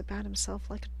arms about himself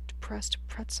like a depressed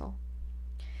pretzel.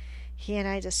 He and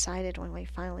I decided when we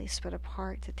finally split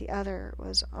apart that the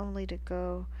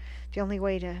only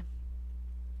way to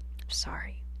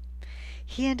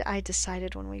He and I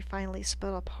decided when we finally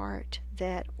split apart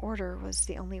that order was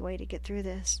the only way to get through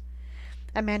this.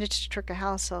 I managed to trick a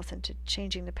house elf into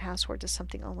changing the password to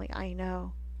something only I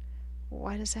know.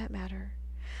 Why does that matter?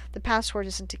 The password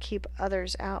isn't to keep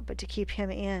others out, but to keep him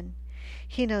in.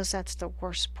 He knows that's the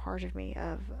worst part of me,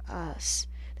 of us,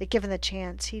 that given the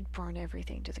chance, he'd burn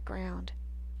everything to the ground.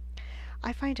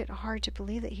 I find it hard to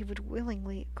believe that he would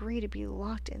willingly agree to be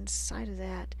locked inside of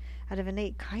that out of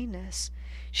innate kindness.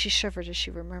 She shivered as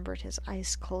she remembered his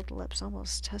ice-cold lips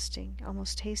almost tasting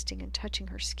and touching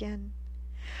her skin.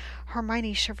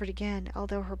 Hermione shivered again,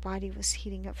 although her body was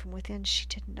heating up from within. She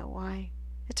didn't know why.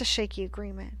 It's a shaky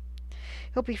agreement.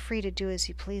 He'll be free to do as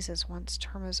he pleases once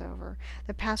term is over.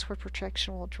 The password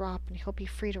protection will drop, and he'll be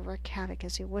free to wreak havoc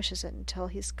as he wishes it until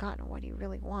he's gotten what he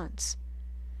really wants.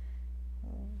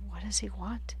 What does he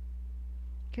want?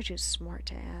 You're too smart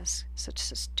to ask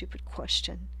such a stupid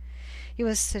question. He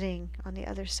was sitting on the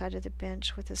other side of the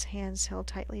bench with his hands held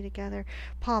tightly together,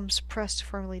 palms pressed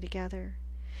firmly together.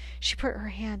 She put her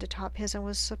hand atop his and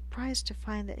was surprised to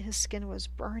find that his skin was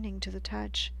burning to the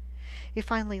touch. He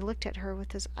finally looked at her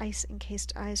with his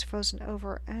ice-encased eyes frozen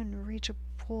over unreachable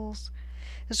pools,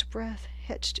 his breath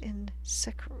hitched in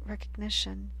sick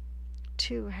recognition.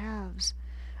 Two halves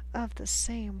of the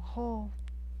same whole.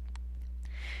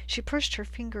 She pushed her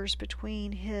fingers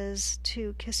between his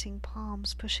two kissing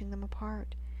palms, pushing them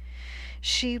apart.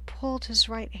 She pulled his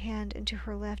right hand into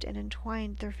her left and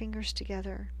entwined their fingers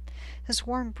together. His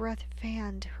warm breath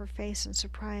fanned her face in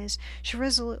surprise. She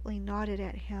resolutely nodded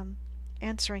at him,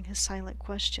 answering his silent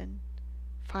question.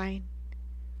 Fine.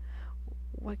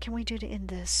 What can we do to end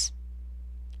this?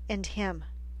 End him.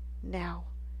 Now.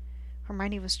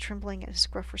 Hermione was trembling at his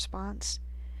gruff response.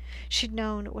 She'd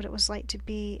known what it was like to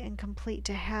be incomplete,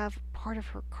 to have part of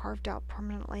her carved out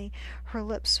permanently. Her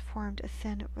lips formed a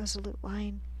thin, resolute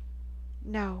line.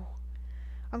 No.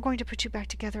 I'm going to put you back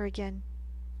together again.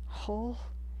 Whole?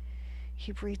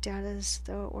 He breathed out as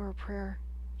though it were a prayer.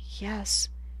 Yes,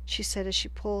 she said as she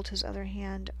pulled his other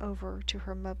hand over to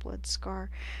her mud-blood scar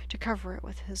to cover it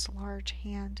with his large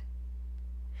hand.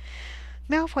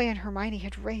 Malfoy and Hermione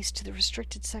had raced to the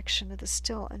restricted section of the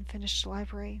still unfinished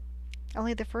library.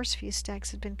 Only the first few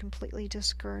stacks had been completely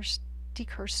decursed,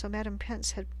 so Madame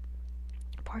Pince had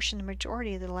portioned the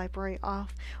majority of the library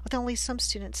off, with only some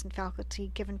students and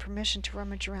faculty given permission to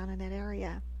rummage around in that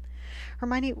area.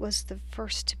 Hermione was the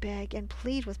first to beg and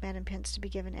plead with Madame Pince to be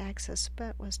given access,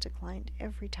 but was declined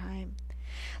every time.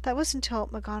 That was until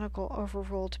McGonagall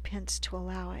overruled Pince to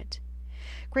allow it.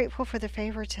 Grateful for the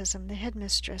favoritism, the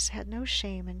headmistress had no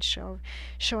shame in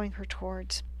showing her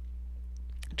towards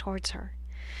her.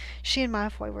 She and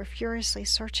Malfoy were furiously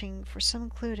searching for some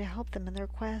clue to help them in their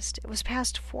quest. It was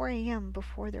past 4 a.m.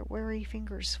 before their weary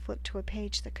fingers flipped to a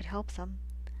page that could help them.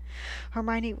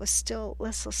 Hermione was still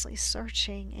listlessly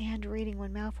searching and reading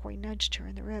when Malfoy nudged her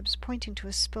in the ribs, pointing to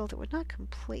a spell that would not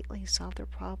completely solve their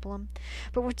problem,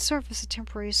 but would serve as a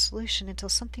temporary solution until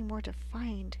something more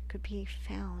defined could be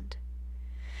found.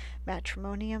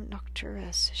 Matrimonium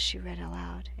Nocturus, she read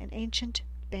aloud, an ancient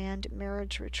band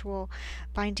marriage ritual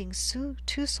binding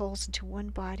two souls into one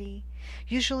body,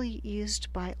 usually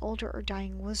used by older or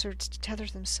dying wizards to tether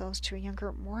themselves to a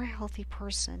younger, more healthy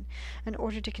person in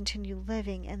order to continue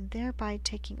living and thereby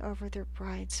taking over their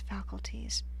bride's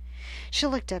faculties. She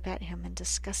looked up at him in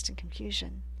disgust and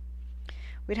confusion.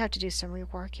 We'd have to do some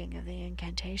reworking of the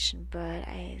incantation, but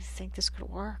I think this could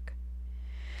work.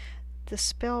 The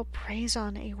spell preys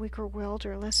on a weaker-willed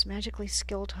or less magically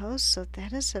skilled host, so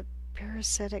that is a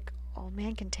parasitic old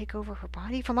man can take over her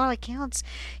body. From all accounts,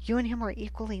 you and him are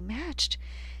equally matched.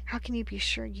 How can you be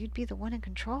sure you'd be the one in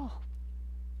control?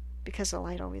 Because the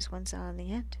light always wins out in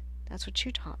the end. That's what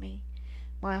you taught me.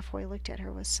 Malfoy looked at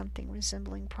her with something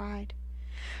resembling pride.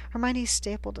 Hermione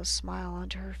stapled a smile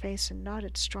onto her face and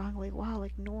nodded strongly while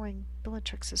ignoring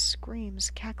Bellatrix's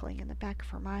screams cackling in the back of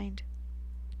her mind.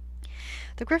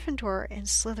 The Gryffindor and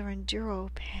Slytherin duo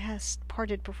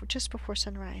parted just before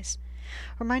sunrise.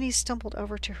 Hermione stumbled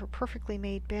over to her perfectly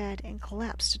made bed and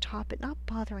collapsed atop it, not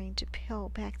bothering to peel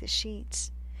back the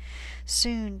sheets.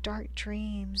 Soon dark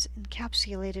dreams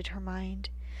encapsulated her mind.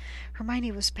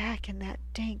 Hermione was back in that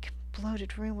dank,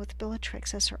 bloated room with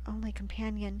Bellatrix as her only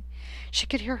companion. She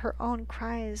could hear her own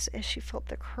cries as she felt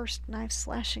the cursed knife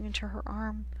slashing into her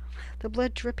arm. The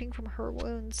blood dripping from her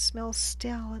wounds smelled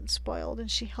stale and spoiled,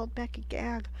 and she held back a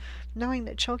gag, knowing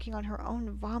that choking on her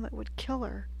own vomit would kill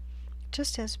her.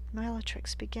 Just as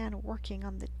Bellatrix began working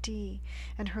on the D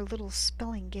and her little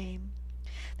spelling game,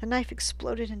 the knife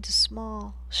exploded into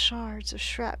small shards of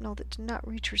shrapnel that did not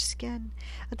reach her skin.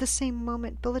 At the same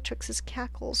moment, Bellatrix's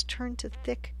cackles turned to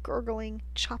thick, gurgling,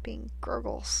 chopping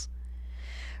gurgles.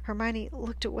 Hermione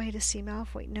looked away to see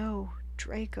Malfoy, no,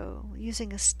 Draco,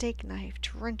 using a steak knife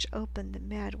to wrench open the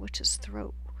Mad Witch's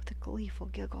throat with a gleeful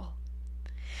giggle.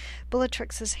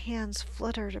 Bellatrix's hands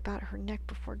fluttered about her neck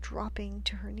before dropping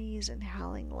to her knees and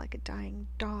howling like a dying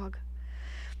dog.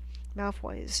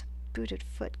 Malfoy's booted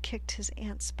foot kicked his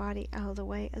aunt's body out of the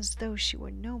way as though she were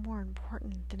no more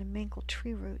important than a mangled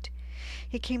tree root.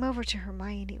 He came over to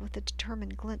Hermione with a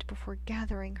determined glint before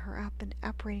gathering her up and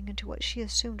apparating into what she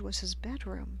assumed was his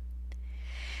bedroom.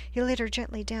 He laid her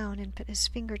gently down and put his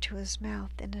finger to his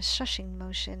mouth in a shushing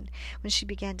motion when she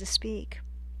began to speak.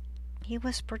 He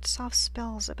whispered soft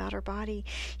spells about her body,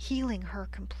 healing her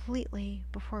completely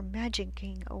before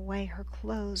magicking away her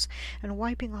clothes and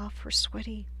wiping off her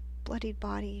sweaty, bloodied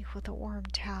body with a warm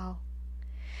towel.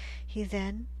 He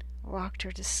then rocked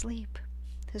her to sleep.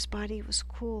 His body was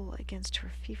cool against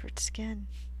her fevered skin.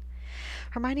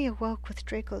 Hermione awoke with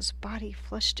Draco's body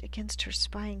flushed against her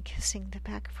spine, kissing the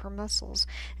back of her muscles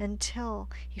until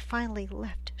he finally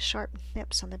left sharp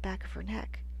nips on the back of her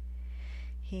neck.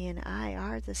 He and I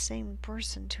are the same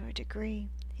person to a degree.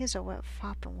 He's a wet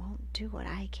fop and won't do what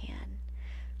I can.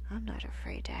 I'm not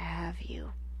afraid to have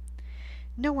you.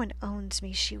 No one owns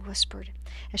me, she whispered,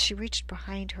 as she reached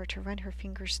behind her to run her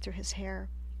fingers through his hair.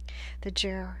 The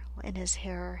gel in his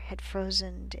hair had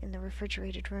frozen in the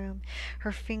refrigerated room.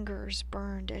 Her fingers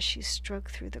burned as she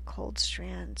stroked through the cold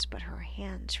strands, but her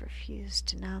hands refused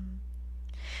to numb.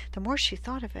 The more she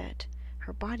thought of it,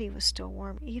 her body was still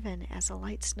warm even as a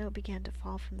light snow began to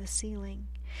fall from the ceiling.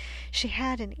 She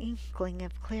had an inkling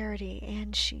of clarity,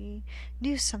 and she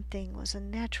knew something was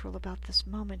unnatural about this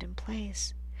moment and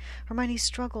place. Hermione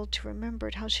struggled to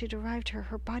remember how she'd arrived here.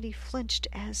 Her body flinched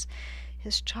as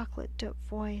his chocolate-dipped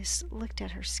voice licked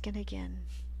at her skin again.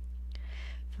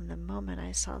 From the moment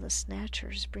I saw the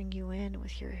Snatchers bring you in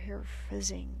with your hair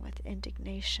fizzing with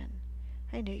indignation,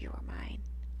 I knew you were mine.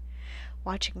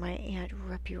 Watching my aunt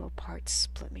rip you apart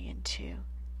split me in two.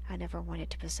 I never wanted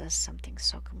to possess something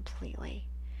so completely.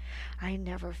 I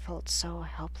never felt so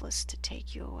helpless to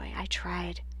take you away. I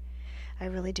tried. I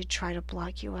really did try to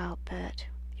block you out, but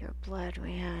your blood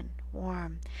ran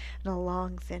warm in a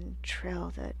long, thin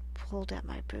trail that pulled at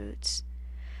my boots.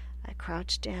 I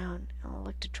crouched down and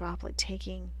licked a droplet,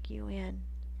 taking you in.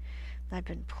 I've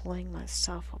been pulling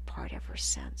myself apart ever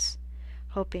since,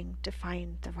 hoping to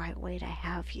find the right way to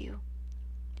have you.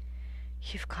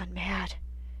 You've gone mad,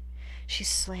 she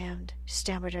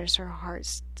stammered as her heart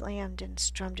slammed and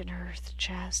strummed in her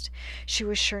chest. She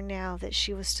was sure now that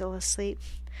she was still asleep.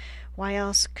 Why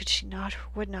else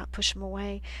would not push him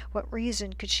away? What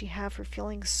reason could she have for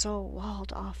feeling so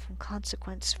walled off from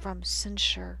consequence, from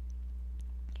censure?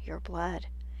 Your blood,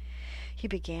 he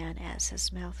began as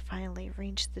his mouth finally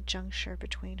reached the juncture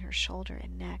between her shoulder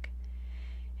and neck.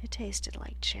 It tasted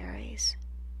like cherries.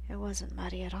 It wasn't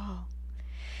muddy at all.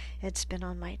 It's been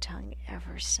on my tongue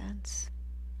ever since.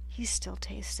 He still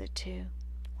tastes it too,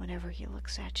 whenever he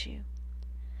looks at you.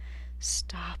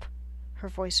 Stop. Her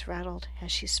voice rattled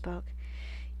as she spoke.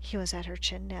 He was at her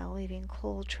chin now, leaving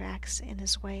cold tracks in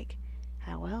his wake.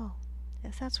 I will,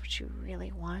 if that's what you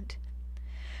really want.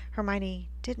 Hermione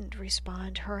didn't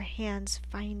respond, her hands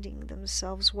finding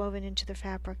themselves woven into the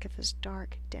fabric of his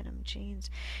dark denim jeans.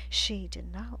 She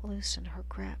did not loosen her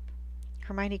grip.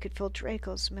 Hermione could feel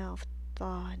Draco's mouth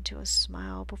thaw into a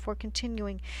smile before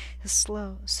continuing his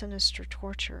slow, sinister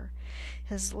torture.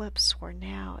 His lips were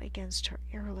now against her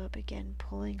earlobe again,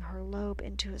 pulling her lobe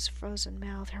into his frozen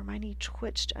mouth. Hermione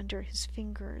twitched under his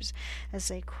fingers as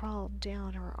they crawled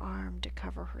down her arm to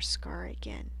cover her scar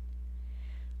again.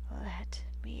 Let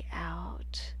me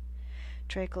out.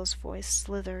 Draco's voice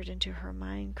slithered into her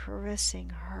mind, caressing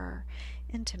her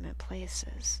intimate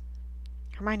places.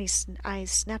 Hermione's eyes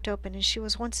snapped open, and she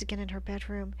was once again in her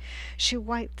bedroom. She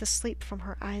wiped the sleep from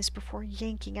her eyes before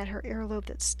yanking at her earlobe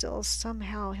that still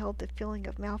somehow held the feeling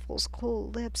of Malfoy's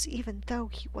cool lips, even though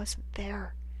he wasn't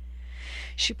there.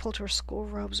 She pulled her school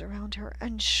robes around her,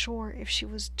 unsure if she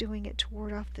was doing it to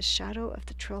ward off the shadow of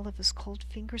the trail of his cold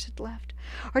fingers had left,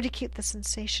 or to keep the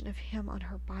sensation of him on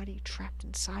her body trapped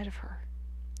inside of her.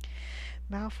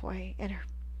 Malfoy and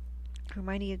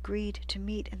Hermione agreed to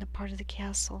meet in the part of the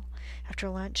castle. After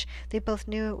lunch, they both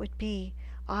knew it would be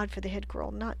odd for the head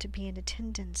girl not to be in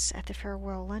attendance at the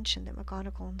farewell luncheon that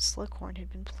McGonagall and Slughorn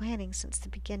had been planning since the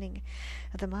beginning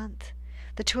of the month.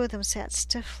 The two of them sat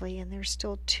stiffly in their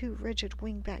still too rigid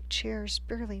wing-back chairs,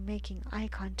 barely making eye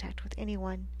contact with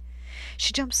anyone.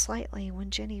 She jumped slightly when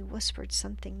Jenny whispered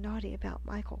something naughty about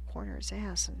Michael Corner's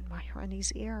ass in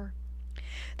Hermione's ear.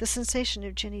 The sensation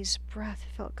of Jenny's breath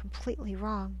felt completely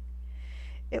wrong.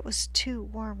 It was too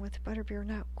warm with butterbeer,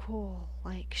 not cool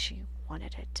like she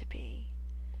wanted it to be.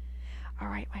 All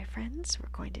right, my friends, we're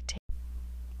going to take...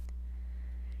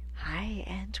 Hi,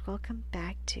 and welcome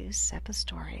back to Seppa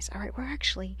Stories. All right, we're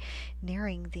actually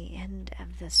nearing the end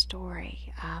of the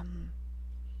story,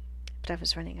 but I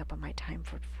was running up on my time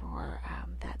for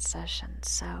that session.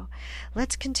 So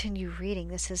let's continue reading.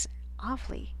 This is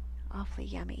awfully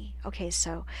yummy. Okay,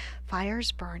 so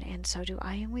fires burn, and so do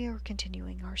I, and we are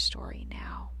continuing our story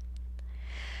now.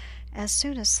 As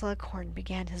soon as Slughorn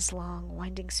began his long,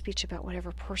 winding speech about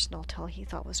whatever personal tale he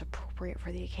thought was appropriate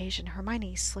for the occasion,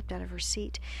 Hermione slipped out of her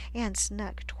seat and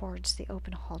snuck towards the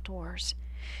open hall doors.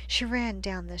 She ran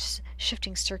down the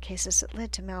shifting staircases that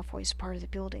led to Malfoy's part of the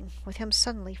building, with him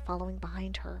suddenly following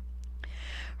behind her.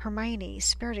 Hermione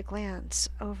spared a glance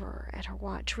over at her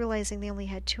watch, realizing they only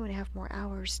had 2.5 more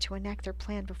hours to enact their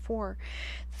plan before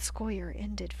the school year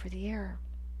ended for the year.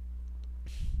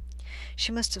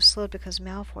 She must have slowed because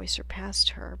Malfoy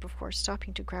surpassed her before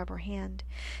stopping to grab her hand.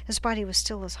 His body was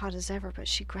still as hot as ever, but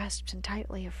she grasped him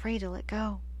tightly, afraid to let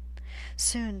go.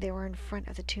 Soon they were in front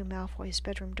of the two Malfoys'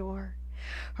 bedroom door.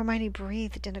 Hermione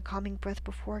breathed in a calming breath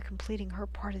before completing her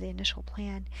part of the initial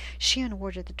plan. She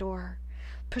unwarded the door,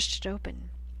 pushed it open,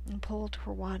 and pulled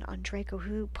her wand on Draco,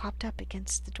 who popped up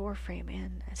against the doorframe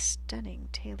in a stunning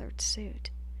tailored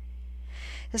suit.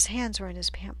 His hands were in his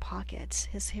pant pockets,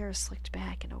 his hair slicked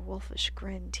back in a wolfish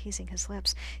grin teasing his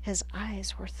lips. His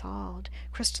eyes were thawed,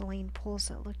 crystalline pools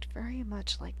that looked very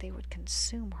much like they would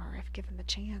consume her if given the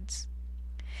chance.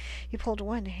 He pulled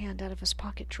one hand out of his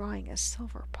pocket, drawing a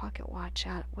silver pocket watch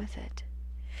out with it.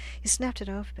 He snapped it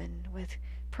open with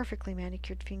perfectly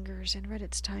manicured fingers and read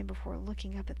its time before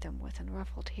looking up at them with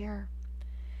unruffled hair.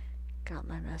 "Got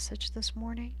my message this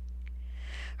morning?"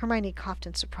 Hermione coughed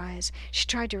in surprise. She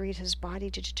tried to read his body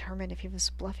to determine if he was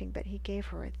bluffing, but he gave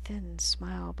her a thin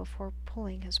smile before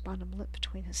pulling his bottom lip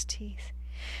between his teeth.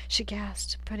 She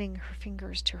gasped, putting her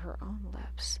fingers to her own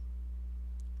lips.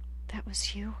 "That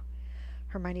was you?"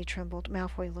 Hermione trembled.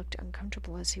 Malfoy looked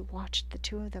uncomfortable as he watched the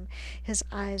two of them. His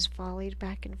eyes volleyed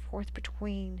back and forth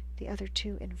between the other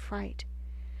two in fright.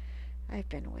 "I've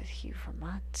been with you for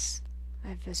months.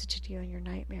 I've visited you in your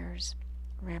nightmares,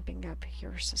 ramping up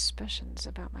your suspicions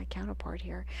about my counterpart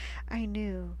here. I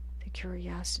knew the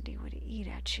curiosity would eat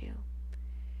at you."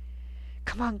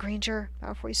 "Come on, Granger,"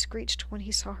 Malfoy screeched when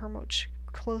he saw her much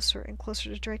closer and closer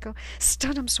to Draco.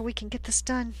 "Stun him so we can get this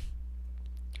done."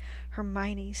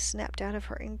 Hermione snapped out of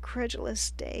her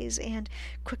incredulous daze and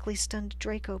quickly stunned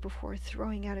Draco before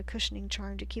throwing out a cushioning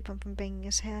charm to keep him from banging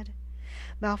his head.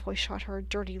 Malfoy shot her a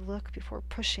dirty look before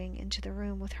pushing into the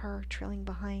room with her trailing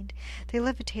behind. They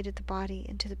levitated the body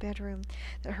into the bedroom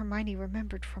that Hermione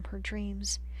remembered from her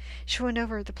dreams. She went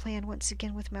over the plan once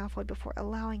again with Malfoy before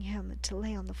allowing him to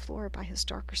lay on the floor by his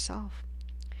darker self.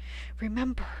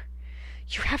 "Remember,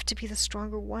 you have to be the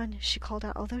stronger one," she called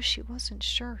out, although she wasn't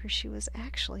sure who she was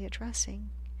actually addressing.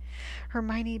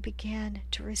 Hermione began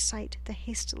to recite the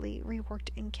hastily reworked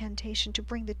incantation to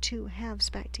bring the two halves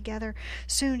back together.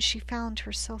 Soon she found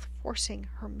herself forcing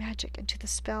her magic into the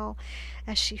spell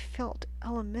as she felt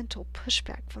elemental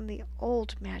pushback from the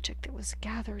old magic that was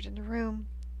gathered in the room.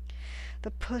 The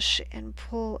push and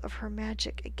pull of her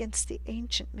magic against the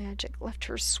ancient magic left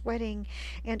her sweating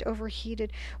and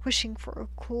overheated, wishing for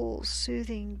a cool,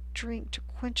 soothing drink to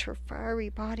quench her fiery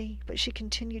body, but she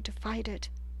continued to fight it.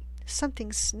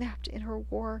 Something snapped in her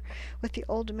war with the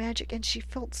old magic, and she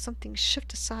felt something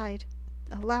shift aside,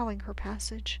 allowing her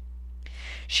passage.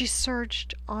 She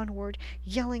surged onward,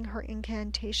 yelling her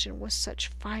incantation with such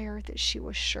fire that she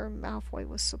was sure Malfoy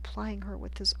was supplying her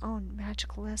with his own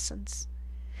magical essence.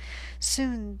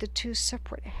 Soon the two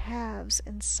separate halves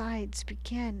and sides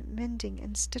began mending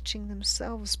and stitching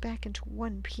themselves back into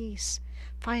one piece,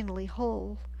 finally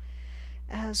whole.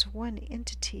 As one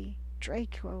entity,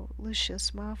 Draco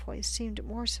Lucius Malfoy seemed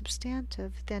more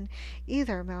substantive than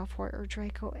either Malfoy or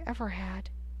Draco ever had.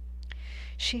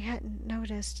 She hadn't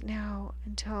noticed now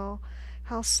until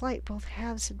how slight both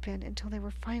halves had been until they were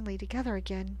finally together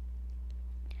again.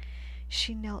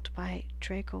 She knelt by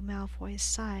Draco Malfoy's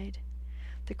side.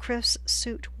 The crisp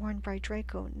suit worn by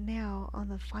Draco now on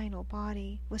the final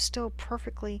body was still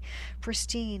perfectly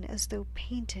pristine, as though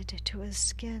painted to his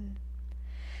skin.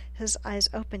 His eyes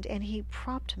opened, and he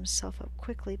propped himself up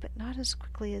quickly, but not as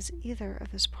quickly as either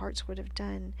of his parts would have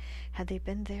done had they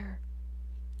been there.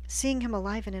 Seeing him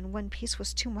alive and in one piece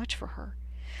was too much for her.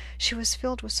 She was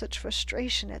filled with such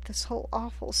frustration at this whole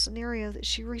awful scenario that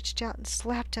she reached out and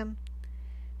slapped him.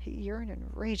 "You're an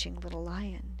enraging little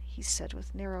lion," he said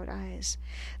with narrowed eyes.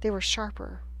 They were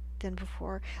sharper than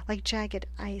before, like jagged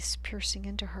ice piercing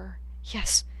into her.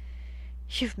 "Yes,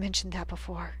 you've mentioned that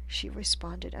before," she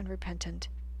responded, unrepentant.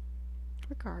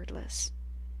 "Regardless,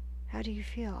 how do you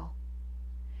feel?"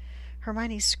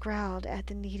 Hermione scowled at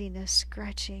the neediness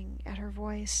scratching at her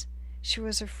voice. She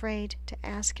was afraid to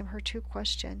ask him her true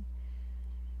question.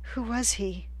 "Who was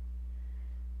he?"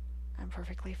 "I'm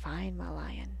perfectly fine, my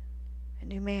lion. A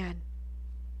new man."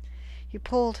 He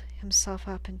pulled himself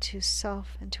up into a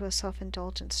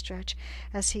self-indulgent stretch.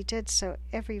 As he did so,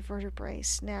 every vertebrae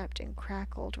snapped and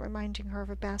crackled, reminding her of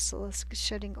a basilisk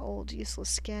shedding old, useless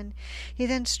skin. He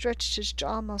then stretched his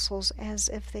jaw muscles as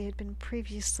if they had been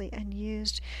previously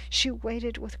unused. She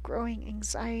waited with growing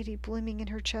anxiety blooming in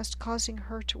her chest, causing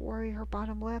her to worry her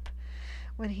bottom lip.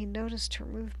 When he noticed her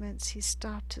movements, he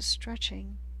stopped his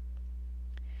stretching.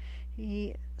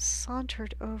 He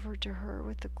sauntered over to her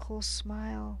with a cool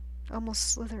smile, almost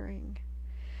slithering,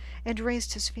 and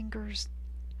raised his fingers.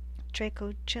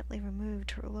 Draco gently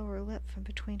removed her lower lip from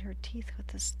between her teeth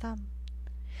with his thumb.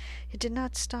 He did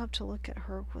not stop to look at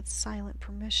her with silent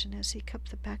permission as he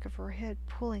cupped the back of her head,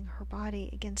 pulling her body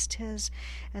against his,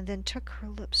 and then took her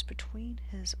lips between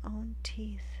his own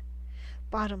teeth,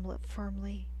 bottom lip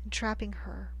firmly, entrapping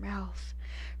her mouth,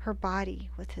 her body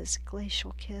with his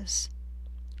glacial kiss.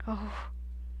 Oh,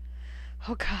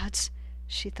 gods,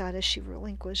 she thought as she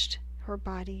relinquished her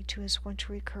body to his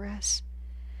wintry caress.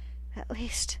 At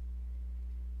least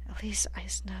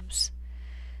ice numbs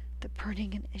the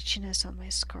burning and itchiness on my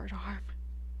scarred arm.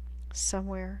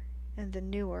 Somewhere in the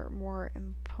newer, more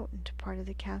impotent part of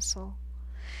the castle,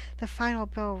 the final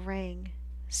bell rang,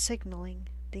 signaling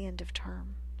the end of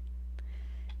term.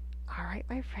 All right,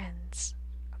 my friends.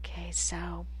 Okay,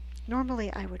 so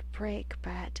normally I would break,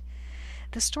 but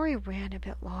the story ran a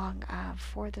bit long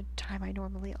for the time I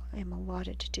normally am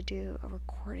allotted to do a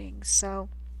recording, so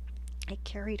I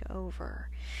carried over.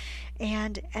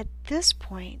 And at this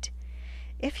point,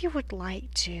 if you would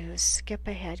like to skip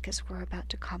ahead, because we're about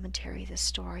to commentary this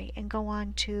story, and go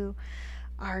on to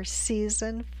our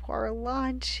season 4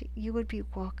 launch, you would be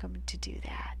welcome to do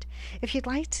that. If you'd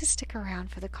like to stick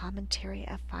around for the commentary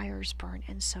of Fires Burn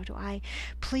and So Do I,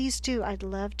 please do. I'd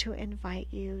love to invite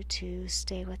you to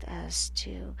stay with us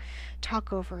to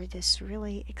talk over this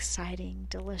really exciting,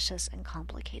 delicious, and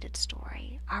complicated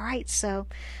story. All right, so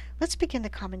let's begin the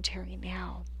commentary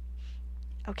now.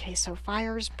 Okay, so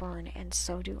Fires Burn and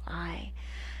So Do I.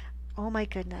 Oh my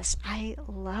goodness, I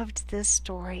loved this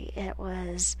story. It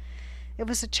was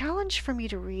a challenge for me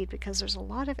to read because there's a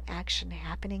lot of action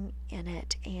happening in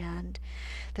it, and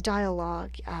the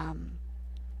dialogue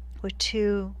with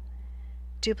two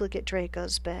duplicate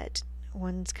Dracos, but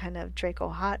one's kind of Draco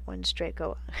hot, one's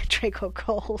Draco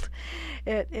cold.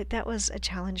 That was a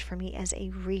challenge for me as a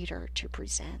reader to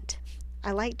present.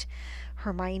 I liked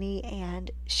Hermione, and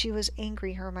she was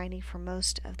angry Hermione for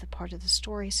most of the part of the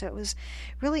story, so it was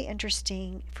really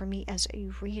interesting for me as a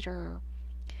reader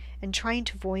and trying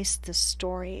to voice this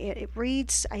story. It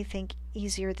reads, I think,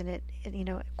 easier than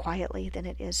quietly than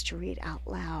it is to read out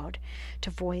loud, to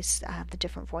voice the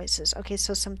different voices. Okay,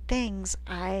 so some things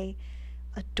I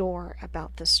adore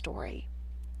about this story.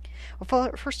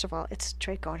 Well, first of all, it's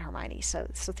Draco and Hermione, so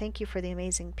thank you for the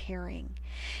amazing pairing.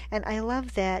 And I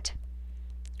love that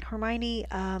Hermione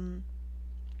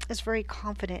is very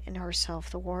confident in herself.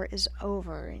 The war is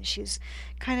over, and she's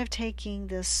kind of taking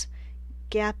this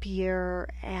gap year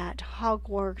at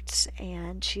Hogwarts,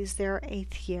 and she's their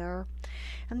 8th year.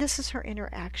 And this is her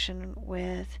interaction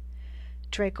with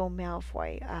Draco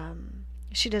Malfoy.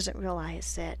 She doesn't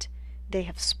realize that they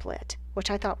have split, which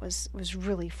I thought was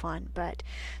really fun. But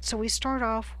so we start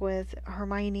off with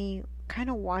Hermione kind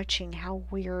of watching how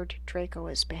weird Draco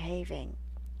is behaving,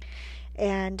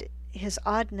 and his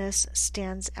oddness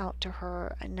stands out to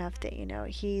her enough that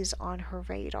he's on her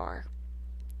radar.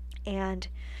 And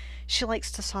she likes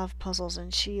to solve puzzles,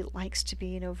 and she likes to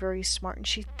be very smart, and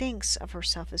she thinks of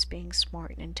herself as being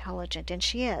smart and intelligent, and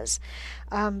she is.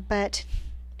 But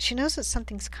she knows that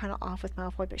something's kind of off with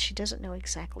Malfoy, but she doesn't know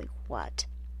exactly what.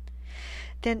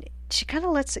 Then she kind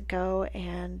of lets it go,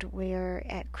 and we're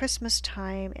at Christmas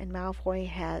time, and Malfoy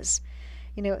has,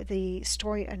 the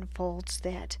story unfolds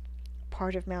that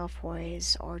part of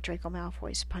Malfoy's, or Draco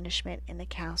Malfoy's, punishment in the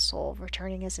castle,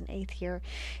 returning as an 8th year,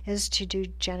 is to do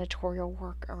janitorial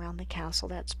work around the castle.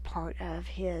 That's part of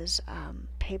his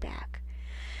payback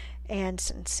and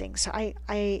sentencing. So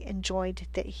I enjoyed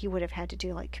that he would have had to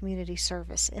do like community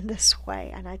service in this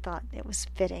way, and I thought it was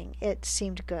fitting. It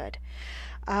seemed good.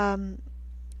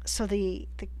 So the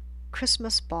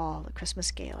Christmas ball, the Christmas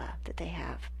gala that they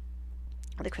have,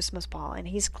 the Christmas ball, and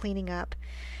he's cleaning up,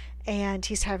 and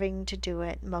he's having to do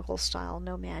it Muggle style,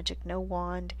 no magic, no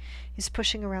wand. He's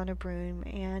pushing around a broom,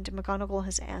 and McGonagall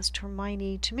has asked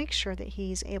Hermione to make sure that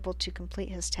he's able to complete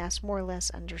his task more or less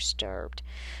undisturbed.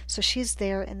 So she's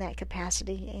there in that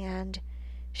capacity, and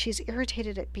she's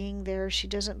irritated at being there. She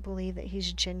doesn't believe that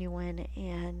he's genuine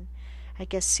and, I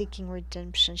guess, seeking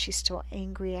redemption. She's still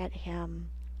angry at him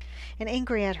and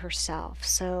angry at herself.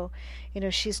 So,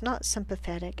 she's not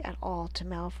sympathetic at all to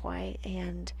Malfoy,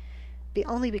 and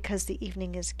only because the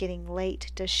evening is getting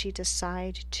late does she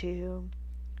decide to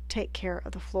take care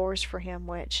of the floors for him,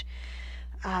 which,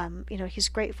 he's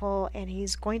grateful, and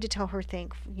he's going to tell her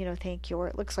thank you, or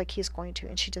it looks like he's going to,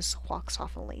 and she just walks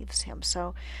off and leaves him.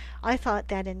 So I thought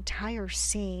that entire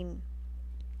scene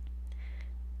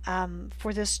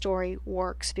for this story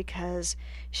works because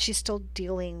she's still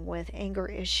dealing with anger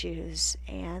issues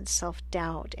and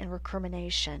self-doubt and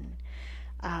recrimination.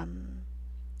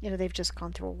 They've just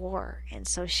gone through a war, and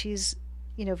so she's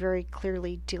very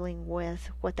clearly dealing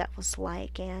with what that was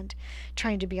like and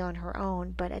trying to be on her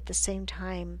own, but at the same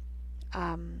time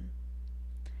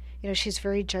she's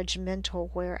very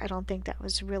judgmental, where I don't think that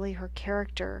was really her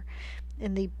character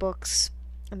in the books,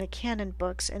 in the canon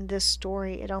books. In this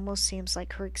story, it almost seems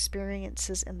like her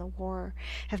experiences in the war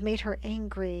have made her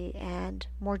angry and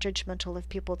more judgmental of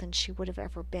people than she would have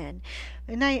ever been.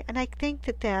 And I think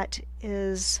that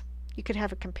is, you could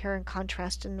have a compare and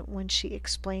contrast in when she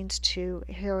explains to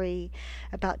Harry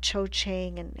about Cho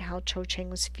Chang and how Cho Chang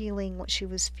was feeling what she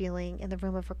was feeling in the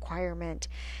room of requirement.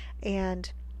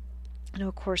 And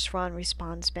of course, Ron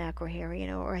responds back, or Harry,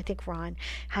 or I think Ron,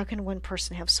 how can one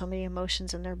person have so many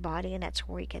emotions in their body? And that's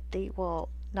where we get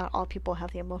not all people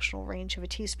have the emotional range of a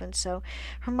teaspoon. So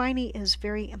Hermione is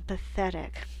very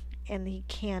empathetic in the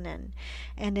canon,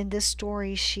 and in this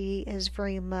story she is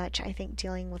very much, I think,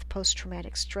 dealing with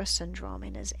post-traumatic stress syndrome,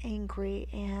 and is angry,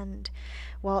 and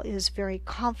is very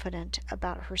confident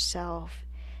about herself,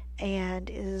 and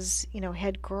is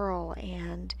head girl,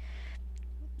 and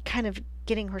kind of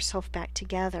getting herself back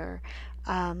together.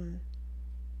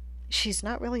 She's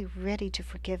not really ready to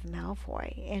forgive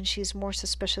Malfoy, and she's more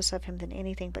suspicious of him than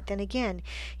anything. But then again,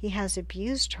 he has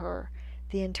abused her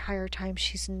the entire time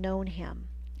she's known him.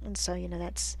 And so,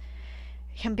 that's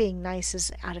him being nice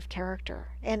is out of character.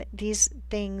 And these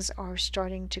things are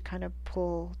starting to kind of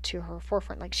pull to her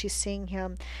forefront. Like, she's seeing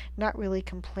him not really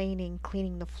complaining,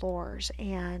 cleaning the floors,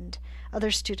 and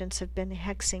other students have been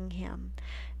hexing him.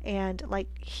 And like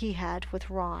he had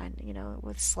with Ron,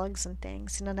 with slugs and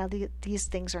things. Now these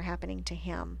things are happening to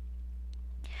him.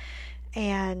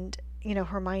 And,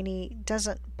 Hermione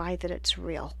doesn't buy that it's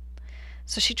real.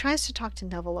 So she tries to talk to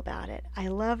Neville about it. I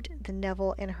loved the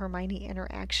Neville and Hermione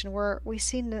interaction, where we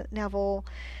see Neville,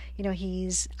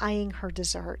 he's eyeing her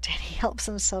dessert, and he helps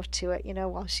himself to it,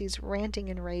 while she's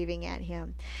ranting and raving at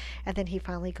him. And then he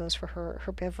finally goes for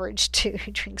her beverage too,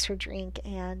 drinks her drink,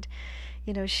 and,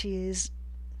 she's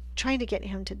trying to get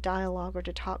him to dialogue or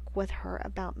to talk with her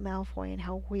about Malfoy and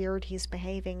how weird he's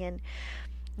behaving. And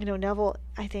Neville,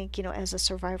 I think, as a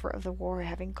survivor of the war,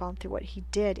 having gone through what he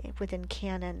did within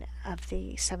canon of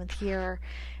the seventh year,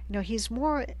 he's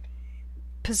more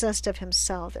possessed of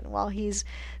himself. And while he's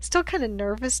still kind of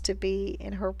nervous to be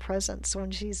in her presence when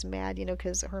she's mad,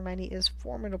 because Hermione is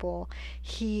formidable,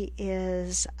 he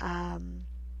is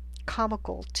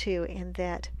comical too, in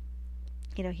that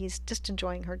he's just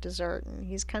enjoying her dessert, and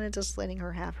he's kind of just letting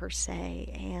her have her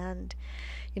say. And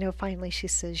finally she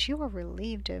says, "You are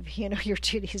relieved of your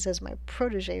duties as my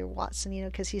protege, Watson,"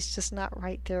 because he's just not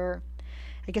right there,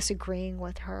 I guess, agreeing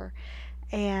with her.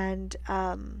 And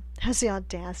has the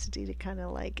audacity to kind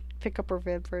of like pick up her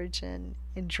beverage and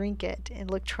drink it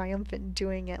and look triumphant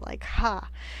doing it, like, ha,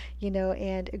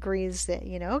 and agrees that,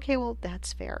 okay, well,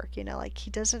 that's fair. Like,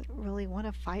 he doesn't really want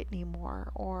to fight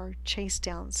anymore or chase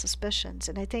down suspicions.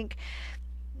 And I think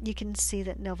you can see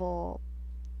that Neville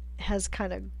has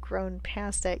kind of grown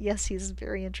past that. Yes, he's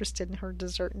very interested in her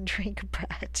dessert and drink,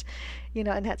 but,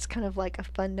 and that's kind of like a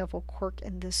fun Neville quirk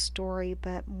in this story.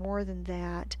 But more than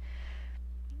that,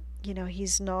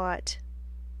 he's not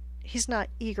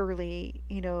eagerly,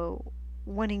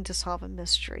 wanting to solve a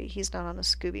mystery. He's not on a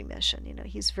Scooby mission.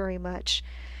 He's very much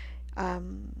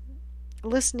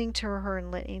listening to her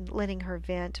and letting her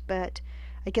vent. But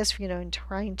I guess, in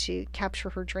trying to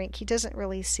capture her drink, he doesn't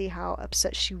really see how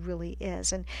upset she really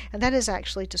is. And that is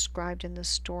actually described in the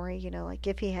story, like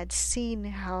if he had seen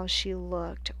how she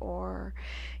looked, or,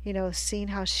 seen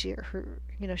how she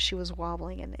was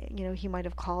wobbling, and, he might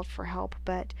have called for help,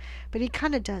 but he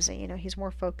kind of doesn't, he's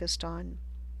more focused on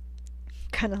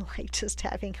kind of like just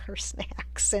having her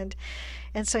snacks. And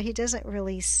so he doesn't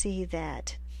really see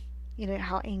that,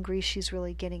 how angry she's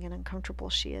really getting and uncomfortable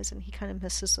she is, and he kind of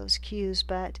misses those cues,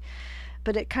 but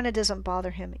it kind of doesn't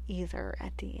bother him either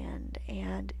at the end.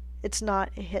 And it's not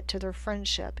a hit to their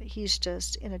friendship. He's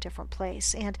just in a different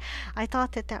place. And I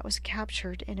thought that was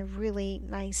captured in a really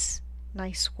nice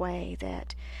way,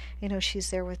 that,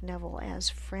 she's there with Neville as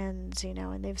friends,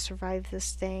 and they've survived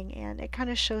this thing, and it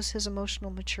kind of shows his emotional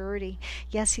maturity.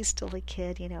 Yes, he's still a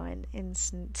kid, in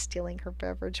stealing her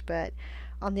beverage, but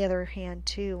on the other hand,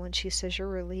 too, when she says, "You're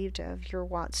relieved of your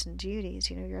Watson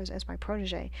duties, you're as my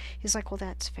protege," he's like, "Well,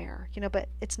 that's fair," but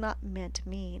it's not meant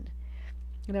mean.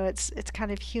 It's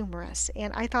kind of humorous.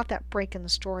 And I thought that break in the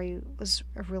story was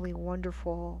a really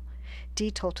wonderful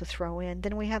detail to throw in.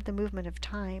 Then we have the movement of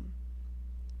time.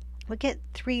 We get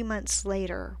 3 months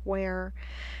later, where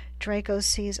Draco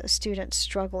sees a student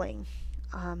struggling,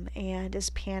 and is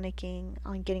panicking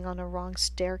on getting on a wrong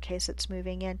staircase that's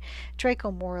moving in. Draco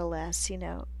more or less,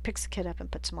 picks the kid up and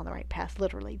puts him on the right path,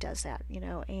 literally does that,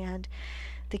 and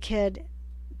the kid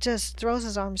just throws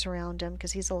his arms around him,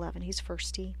 because he's 11, he's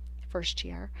first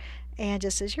year, and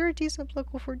just says, "You're a decent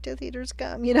local for Death Eaters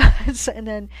gum," and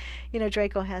then,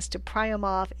 Draco has to pry him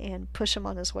off and push him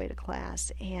on his way to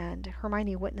class, and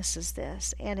Hermione witnesses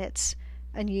this, and it's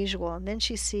unusual. And then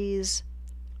she sees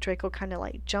Draco kind of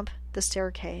like jump the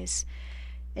staircase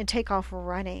and take off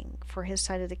running for his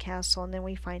side of the castle. And then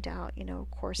we find out,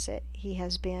 of course, that he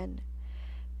has been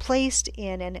placed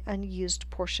in an unused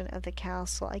portion of the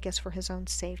castle, I guess for his own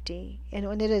safety.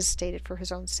 And it is stated for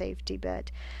his own safety,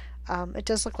 but it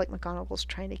does look like McGonagall's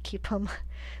trying to keep him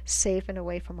safe and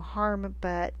away from harm.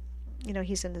 But,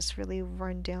 he's in this really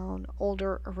run-down,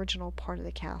 older, original part of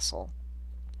the castle.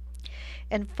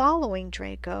 And following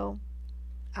Draco,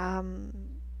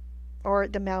 or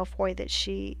the Malfoy that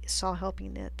she saw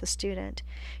helping the student,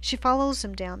 she follows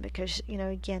him down because,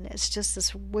 again, it's just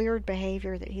this weird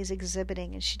behavior that he's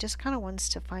exhibiting, and she just kind of wants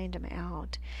to find him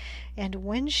out. And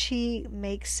when she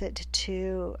makes it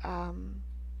to,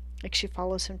 she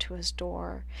follows him to his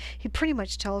door, he pretty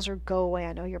much tells her, "Go away,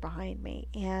 I know you're behind me,"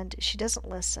 and she doesn't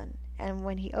listen. And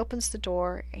when he opens the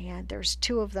door and there's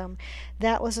two of them,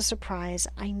 that was a surprise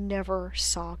I never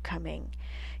saw coming.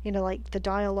 Like the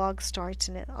dialogue starts,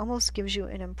 and it almost gives you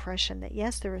an impression that,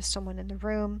 yes, there is someone in the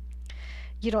room.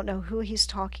 You don't know who he's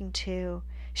talking to.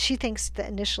 She thinks that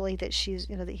initially that she's,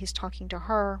 that he's talking to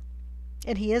her,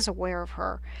 and he is aware of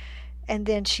her. And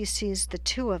then she sees the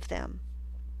two of them,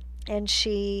 and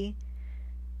she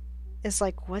is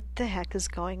like, "What the heck is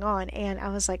going on?" And I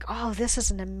was like, oh, this is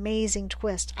an amazing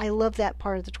twist. I love that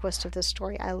part of the twist of this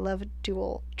story. I love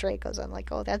dual Dracos. I'm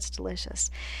like, oh, that's delicious.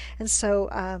 And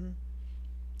so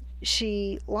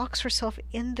she locks herself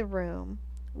in the room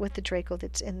with the Draco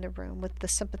that's in the room, with the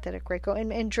sympathetic Draco, and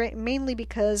mainly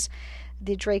because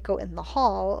the Draco in the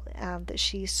hall that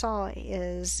she saw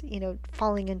is,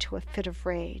 falling into a fit of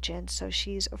rage, and so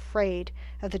she's afraid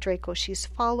of the Draco she's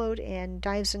followed and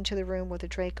dives into the room where the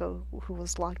Draco who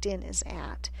was locked in is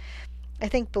at. I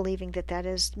think believing that that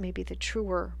is maybe the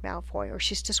truer Malfoy, or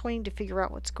she's just waiting to figure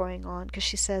out what's going on, because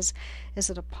she says, is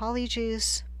it a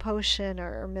polyjuice potion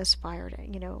or misfired,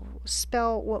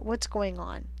 spell, what's going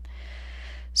on?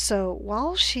 So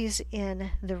while she's in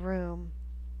the room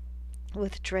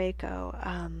with Draco,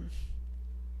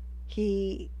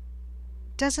 he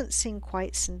doesn't seem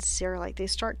quite sincere. Like, they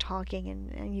start talking,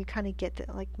 and you kind of get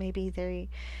that, like, maybe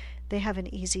they have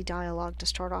an easy dialogue to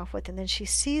start off with, and then she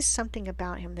sees something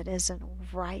about him that isn't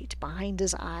right behind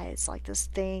his eyes, like this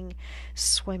thing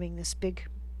swimming, this big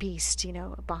beast,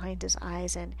 behind his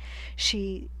eyes, and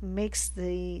she makes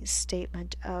the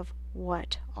statement of,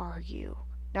 "What are you?"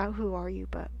 Not who are you,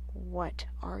 but what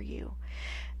are you?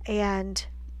 And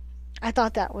I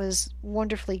thought that was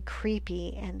wonderfully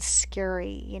creepy and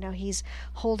scary. He's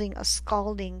holding a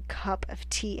scalding cup of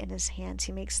tea in his hands.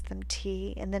 He makes them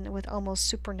tea, and then with almost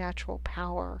supernatural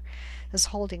power is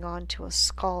holding on to a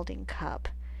scalding cup.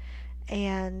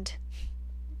 And,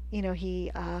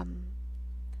 he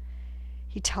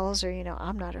tells her,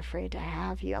 "I'm not afraid to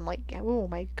have you." I'm like, oh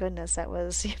my goodness, that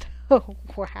was,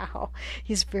 wow.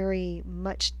 He's very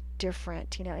much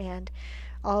different, and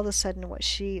all of a sudden what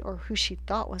she, or who she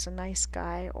thought was a nice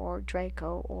guy, or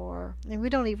Draco, and we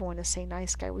don't even want to say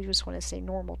nice guy, we just want to say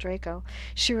normal Draco,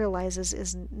 she realizes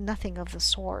is nothing of the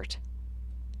sort.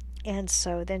 And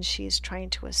so then she's trying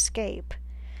to escape,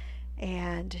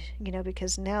 and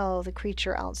because now the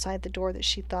creature outside the door that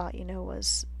she thought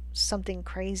was something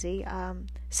crazy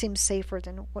seems safer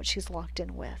than what she's locked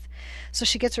in with. So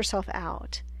she gets herself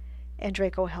out, and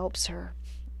Draco helps her,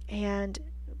 and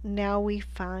now we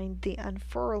find the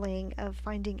unfurling of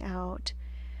finding out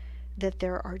that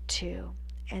there are two,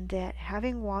 and that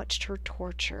having watched her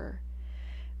torture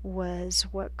was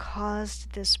what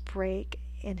caused this break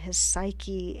in his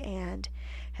psyche and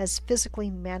has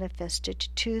physically manifested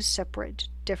two separate,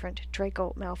 different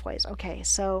Draco Malfoys. Okay,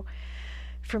 so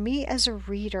for me as a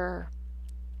reader,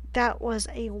 that was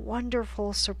a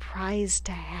wonderful surprise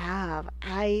to have.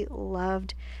 I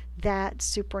loved that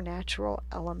supernatural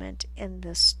element in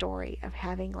this story of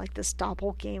having like this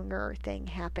doppelganger thing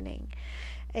happening.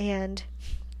 And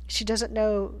she doesn't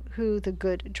know who the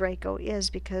good Draco is,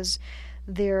 because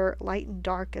they're light and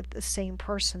dark at the same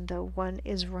person, though one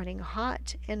is running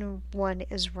hot and one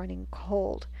is running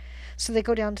cold. So they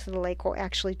go down to the lake, or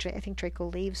actually I think Draco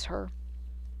leaves her,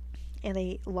 and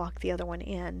they lock the other one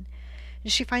in.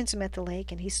 And she finds him at the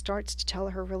lake, and he starts to tell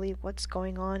her really what's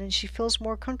going on, and she feels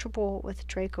more comfortable with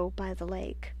Draco by the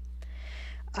lake.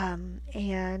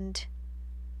 And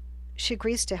she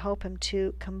agrees to help him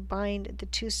to combine the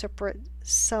two separate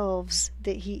selves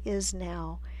that he is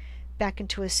now back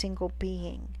into a single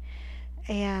being.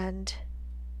 And,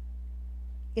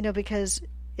 because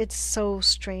it's so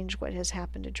strange what has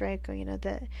happened to Draco,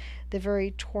 the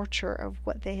very torture of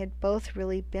what they had both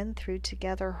really been through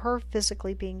together, her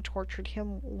physically being tortured,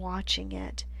 him watching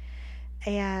it.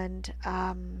 And,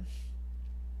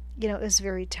 it was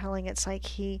very telling. It's like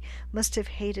he must have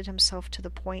hated himself to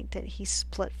the point that he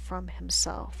split from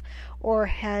himself, or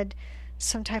had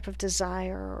some type of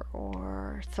desire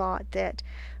or thought that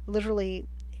literally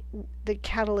the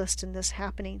catalyst in this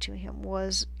happening to him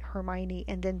was Hermione,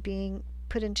 and then being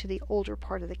put into the older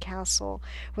part of the castle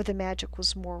where the magic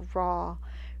was more raw,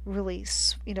 really,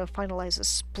 finalizes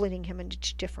splitting him into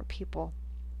two different people.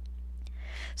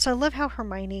 So I love how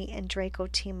Hermione and Draco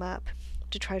team up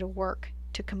to try to work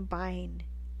to combine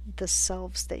the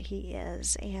selves that he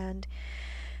is, and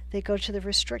they go to the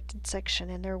restricted section,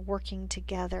 and they're working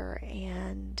together,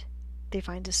 and they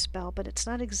find a spell, but it's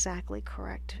not exactly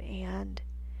correct. And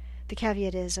the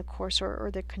caveat is, of course, or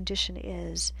the condition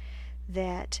is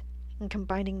that in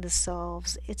combining the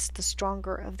selves, it's the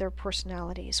stronger of their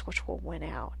personalities which will win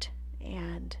out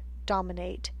and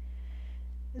dominate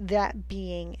that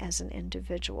being as an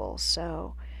individual.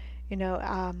 So,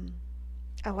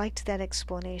 I liked that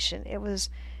explanation. It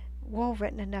was well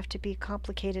written enough to be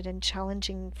complicated and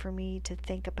challenging for me to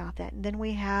think about that. And then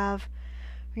we have,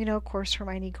 of course,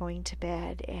 Hermione going to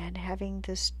bed and having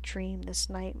this dream, this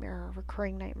nightmare,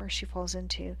 recurring nightmare she falls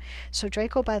into. So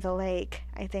Draco by the lake,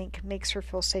 I think, makes her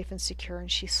feel safe and secure,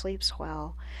 and she sleeps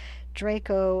well.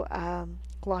 Draco,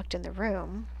 locked in the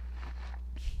room,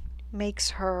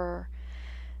 makes her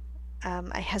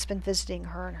has been visiting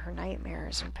her in her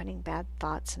nightmares and putting bad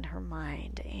thoughts in her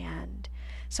mind. And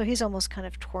so he's almost kind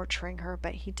of torturing her,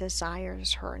 but he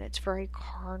desires her, and it's very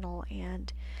carnal.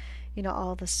 And,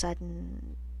 all of a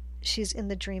sudden, she's in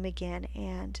the dream again,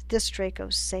 and this Draco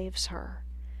saves her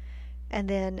and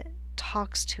then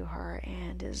talks to her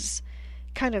and is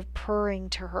kind of purring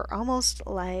to her, almost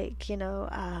like,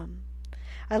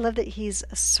 I love that he's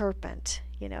a serpent,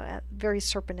 very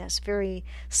serpentesque, very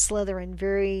Slytherin,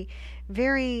 very,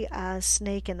 very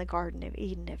snake in the Garden of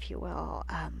Eden, if you will.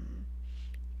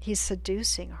 He's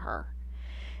seducing her,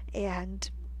 and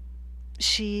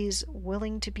she's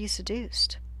willing to be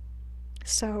seduced.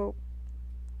 So,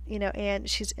 and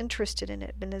she's interested in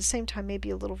it, but at the same time, maybe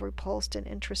a little repulsed and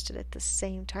interested at the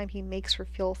same time. He makes her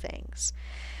feel things.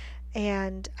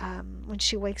 And when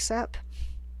she wakes up,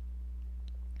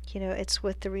 it's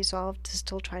with the resolve to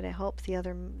still try to help the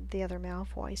other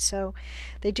Malfoy. So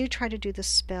they do try to do the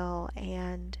spell,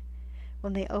 and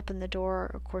when they open the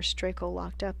door, of course, Draco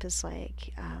locked up is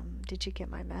like, did you get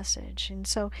my message? And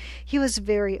so he was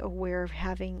very aware of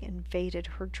having invaded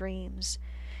her dreams.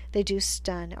 They do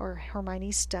stun, or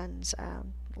Hermione stuns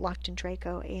Locked in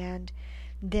Draco, and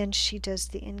then she does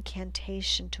the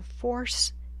incantation to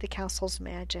force the castle's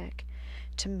magic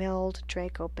to meld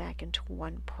Draco back into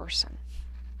one person.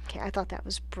 Okay, I thought that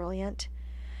was brilliant.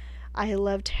 I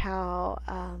loved how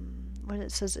when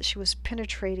it says that she was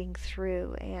penetrating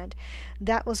through, and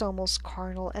that was almost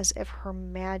carnal, as if her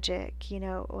magic,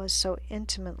 was so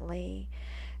intimately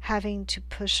having to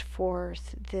push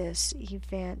forth this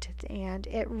event, and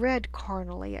it read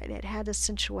carnally. It had a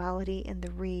sensuality in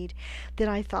the read that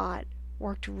I thought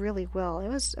worked really well. It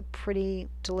was a pretty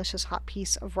delicious hot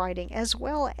piece of writing, as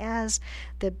well as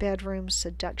the bedroom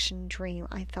seduction dream.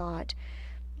 I thought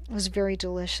was very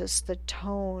delicious. The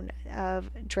tone of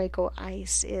Draco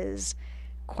Ice is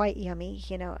quite yummy,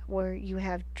 where you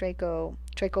have Draco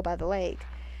by the lake.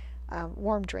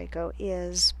 Warm Draco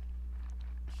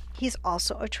he's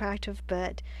also attractive,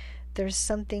 but there's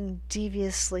something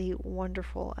deviously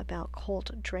wonderful about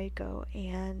Cold Draco,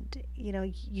 and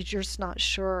you're just not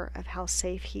sure of how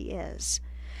safe he is.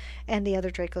 And the other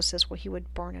Draco says, well, he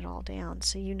would burn it all down.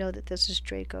 So that this is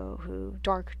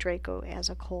Dark Draco, as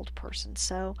a cold person.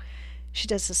 So she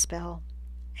does the spell,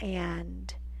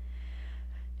 and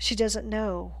she doesn't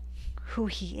know who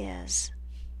he is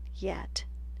yet.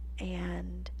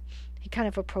 And he kind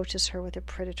of approaches her with a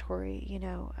predatory,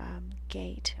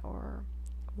 gait or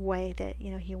way that,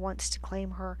 he wants to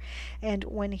claim her. And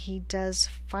when he does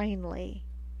finally,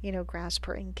 grasp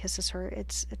her and kisses her,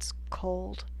 it's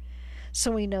cold.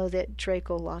 So we know that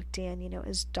Draco Locked In,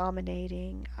 is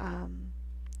dominating.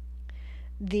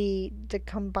 The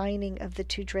combining of the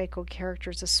two Draco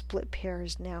characters, the split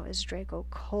pairs now, is Draco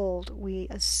Cold, we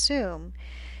assume.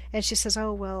 And she says,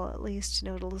 oh, well, at least,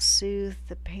 it'll soothe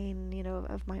the pain,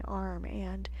 of my arm.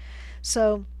 And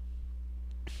so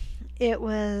it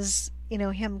was,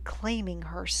 him claiming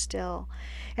her still.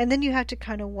 And then you have to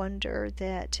kind of wonder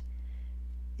that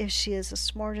if she is the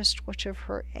smartest witch of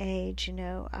her age,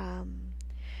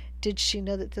 did she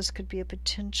know that this could be a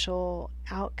potential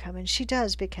outcome? And she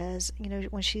does, because,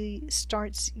 when she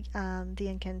starts the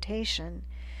incantation,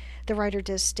 the writer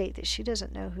does state that she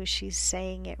doesn't know who she's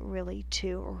saying it really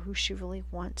to, or who she really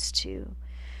wants to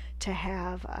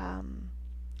have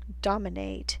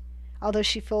dominate. Although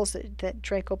she feels that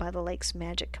Draco by the Lake's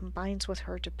magic combines with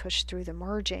her to push through the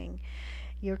merging,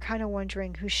 you're kind of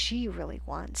wondering who she really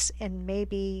wants. And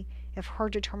maybe if her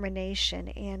determination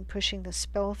and pushing the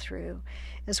spell through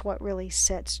is what really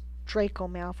sets Draco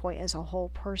Malfoy as a whole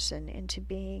person into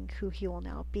being who he will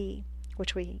now be,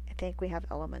 which I think we have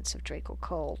elements of Draco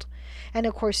Cold. And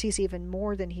of course he's even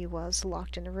more than he was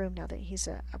locked in a room now that he's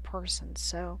a person.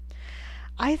 So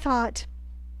I thought,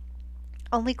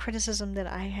 only criticism that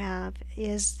I have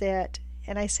is that,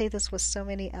 and I say this with so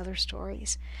many other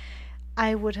stories,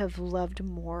 I would have loved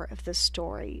more of the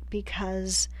story,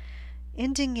 because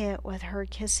ending it with her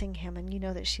kissing him, and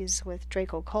that she's with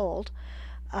Draco Cold,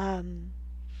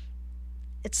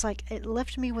 it's like it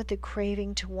left me with the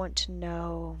craving to want to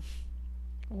know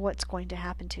what's going to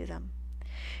happen to them.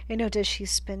 Does she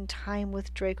spend time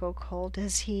with Draco Cold?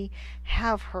 Does he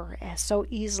have her as so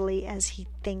easily as he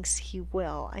thinks he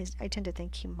will? I tend to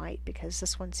think he might, because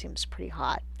this one seems pretty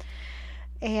hot.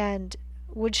 And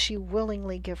would she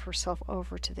willingly give herself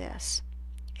over to this?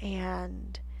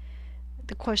 And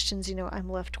the questions, I'm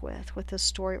left with this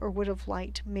story, or would have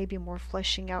liked maybe more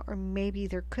fleshing out, or maybe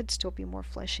there could still be more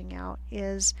fleshing out,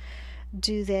 is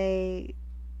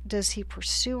does he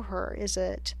pursue her? Is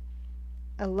it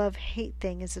a love-hate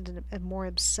thing? Is it a more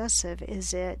obsessive?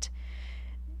 Is it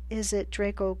is it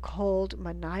Draco Cold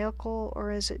maniacal,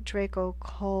 or is it Draco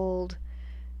Cold,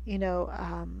 you know,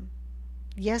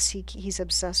 yes, he's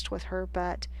obsessed with her,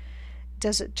 but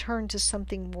does it turn to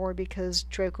something more because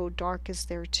Draco Dark is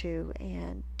there too?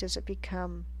 And does it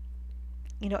become,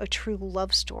 you know, a true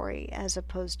love story as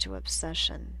opposed to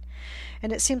obsession?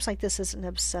 And it seems like this is an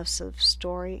obsessive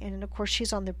story. And of course,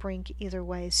 she's on the brink either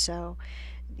way. So,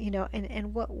 you know,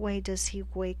 in what way does he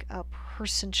wake up her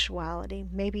sensuality?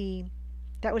 Maybe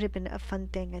that would have been a fun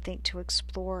thing, I think, to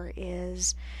explore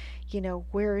is, you know,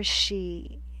 where is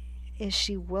she? Is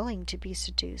she willing to be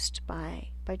seduced by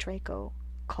Draco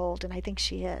Cold? And I think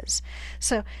she is.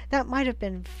 So that might have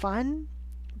been fun,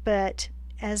 but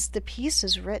as the piece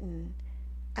is written,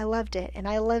 I loved it, and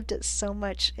I loved it so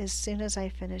much. As soon as I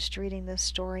finished reading this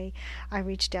story, I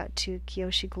reached out to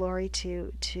Kyoshi Glory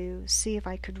to see if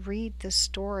I could read this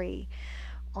story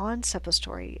on Seppa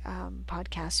Story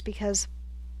podcast, because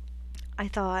I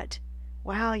thought,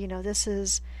 wow, you know, this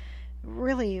is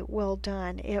really well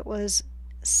done. It was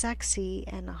sexy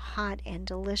and hot and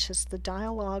delicious. The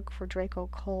dialogue for Draco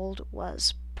Cold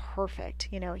was perfect.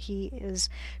 You know, he is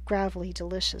gravelly,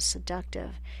 delicious,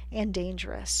 seductive, and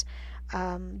dangerous.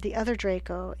 The other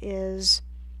Draco is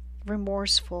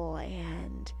remorseful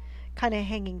and kind of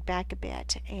hanging back a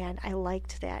bit, and I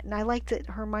liked that. And I liked that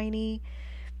Hermione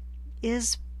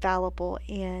is fallible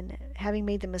in having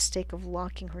made the mistake of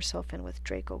locking herself in with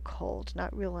Draco Cold,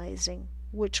 not realizing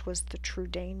which was the true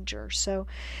danger. So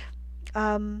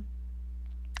I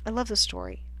love the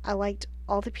story. I liked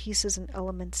all the pieces and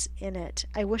elements in it.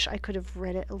 I wish I could have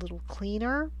read it a little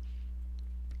cleaner,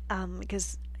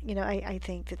 because, you know, I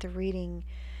think that the reading,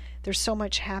 there's so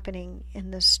much happening in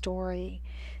this story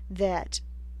that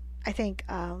I think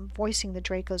voicing the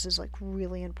Dracos is like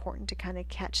really important to kind of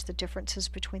catch the differences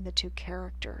between the two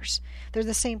characters. They're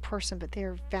the same person, but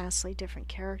they're vastly different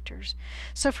characters.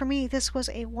 So for me, this was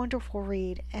a wonderful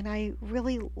read, and I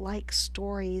really like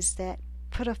stories that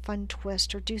put a fun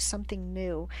twist or do something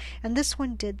new, and this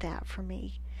one did that for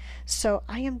me. So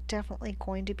I am definitely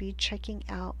going to be checking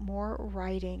out more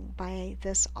writing by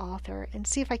this author and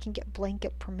see if I can get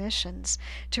blanket permissions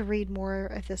to read more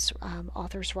of this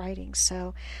author's writing.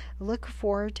 So look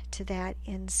forward to that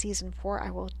in season 4.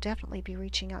 I will definitely be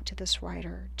reaching out to this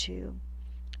writer to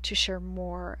share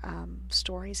more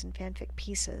stories and fanfic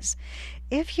pieces.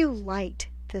 If you liked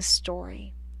this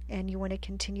story and you want to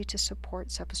continue to support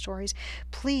Seppa Stories,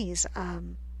 please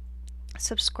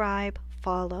subscribe,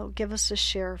 follow, give us a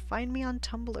share. Find me on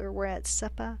Tumblr. We're at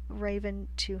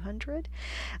SeppaRaven200.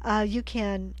 You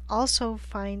can also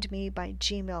find me by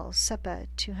Gmail,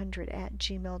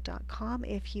 seppa200@gmail.com,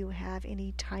 if you have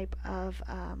any type of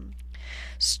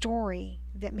story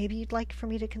that maybe you'd like for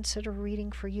me to consider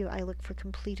reading for you. I look for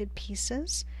completed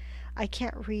pieces. I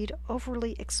can't read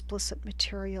overly explicit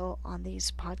material on these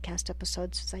podcast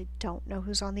episodes, because I don't know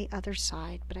who's on the other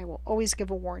side, but I will always give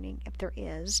a warning if there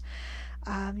is.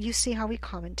 You see how we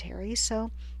commentary.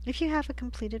 So if you have a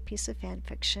completed piece of fan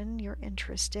fiction you're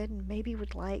interested and maybe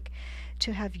would like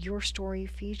to have your story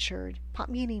featured, pop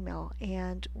me an email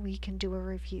and we can do a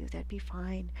review. That'd be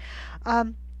fine.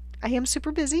 I am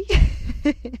super busy.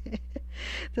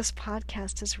 This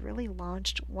podcast has really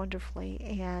launched wonderfully,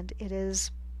 and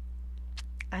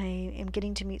I am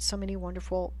getting to meet so many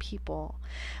wonderful people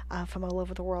from all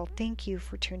over the world. Thank you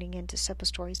for tuning in to Seppa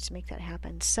Stories to make that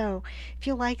happen. So if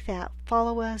you like that,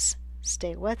 follow us,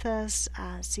 stay with us.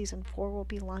 Season 4 will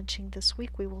be launching this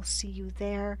week. We will see you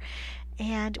there,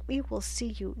 and we will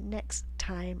see you next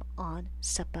time on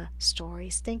Seppa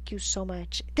Stories. Thank you so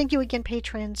much. Thank you again,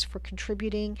 patrons, for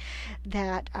contributing.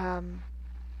 That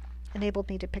enabled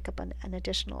me to pick up an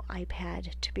additional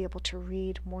iPad to be able to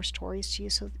read more stories to you.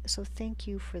 So thank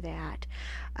you for that.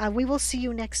 We will see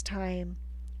you next time,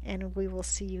 and we will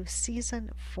see you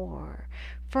season 4.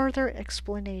 Further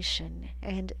explanation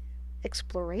and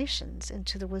explorations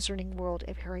into the wizarding world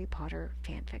of Harry Potter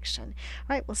fanfiction. All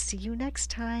right, we'll see you next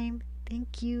time.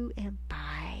 Thank you, and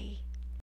bye.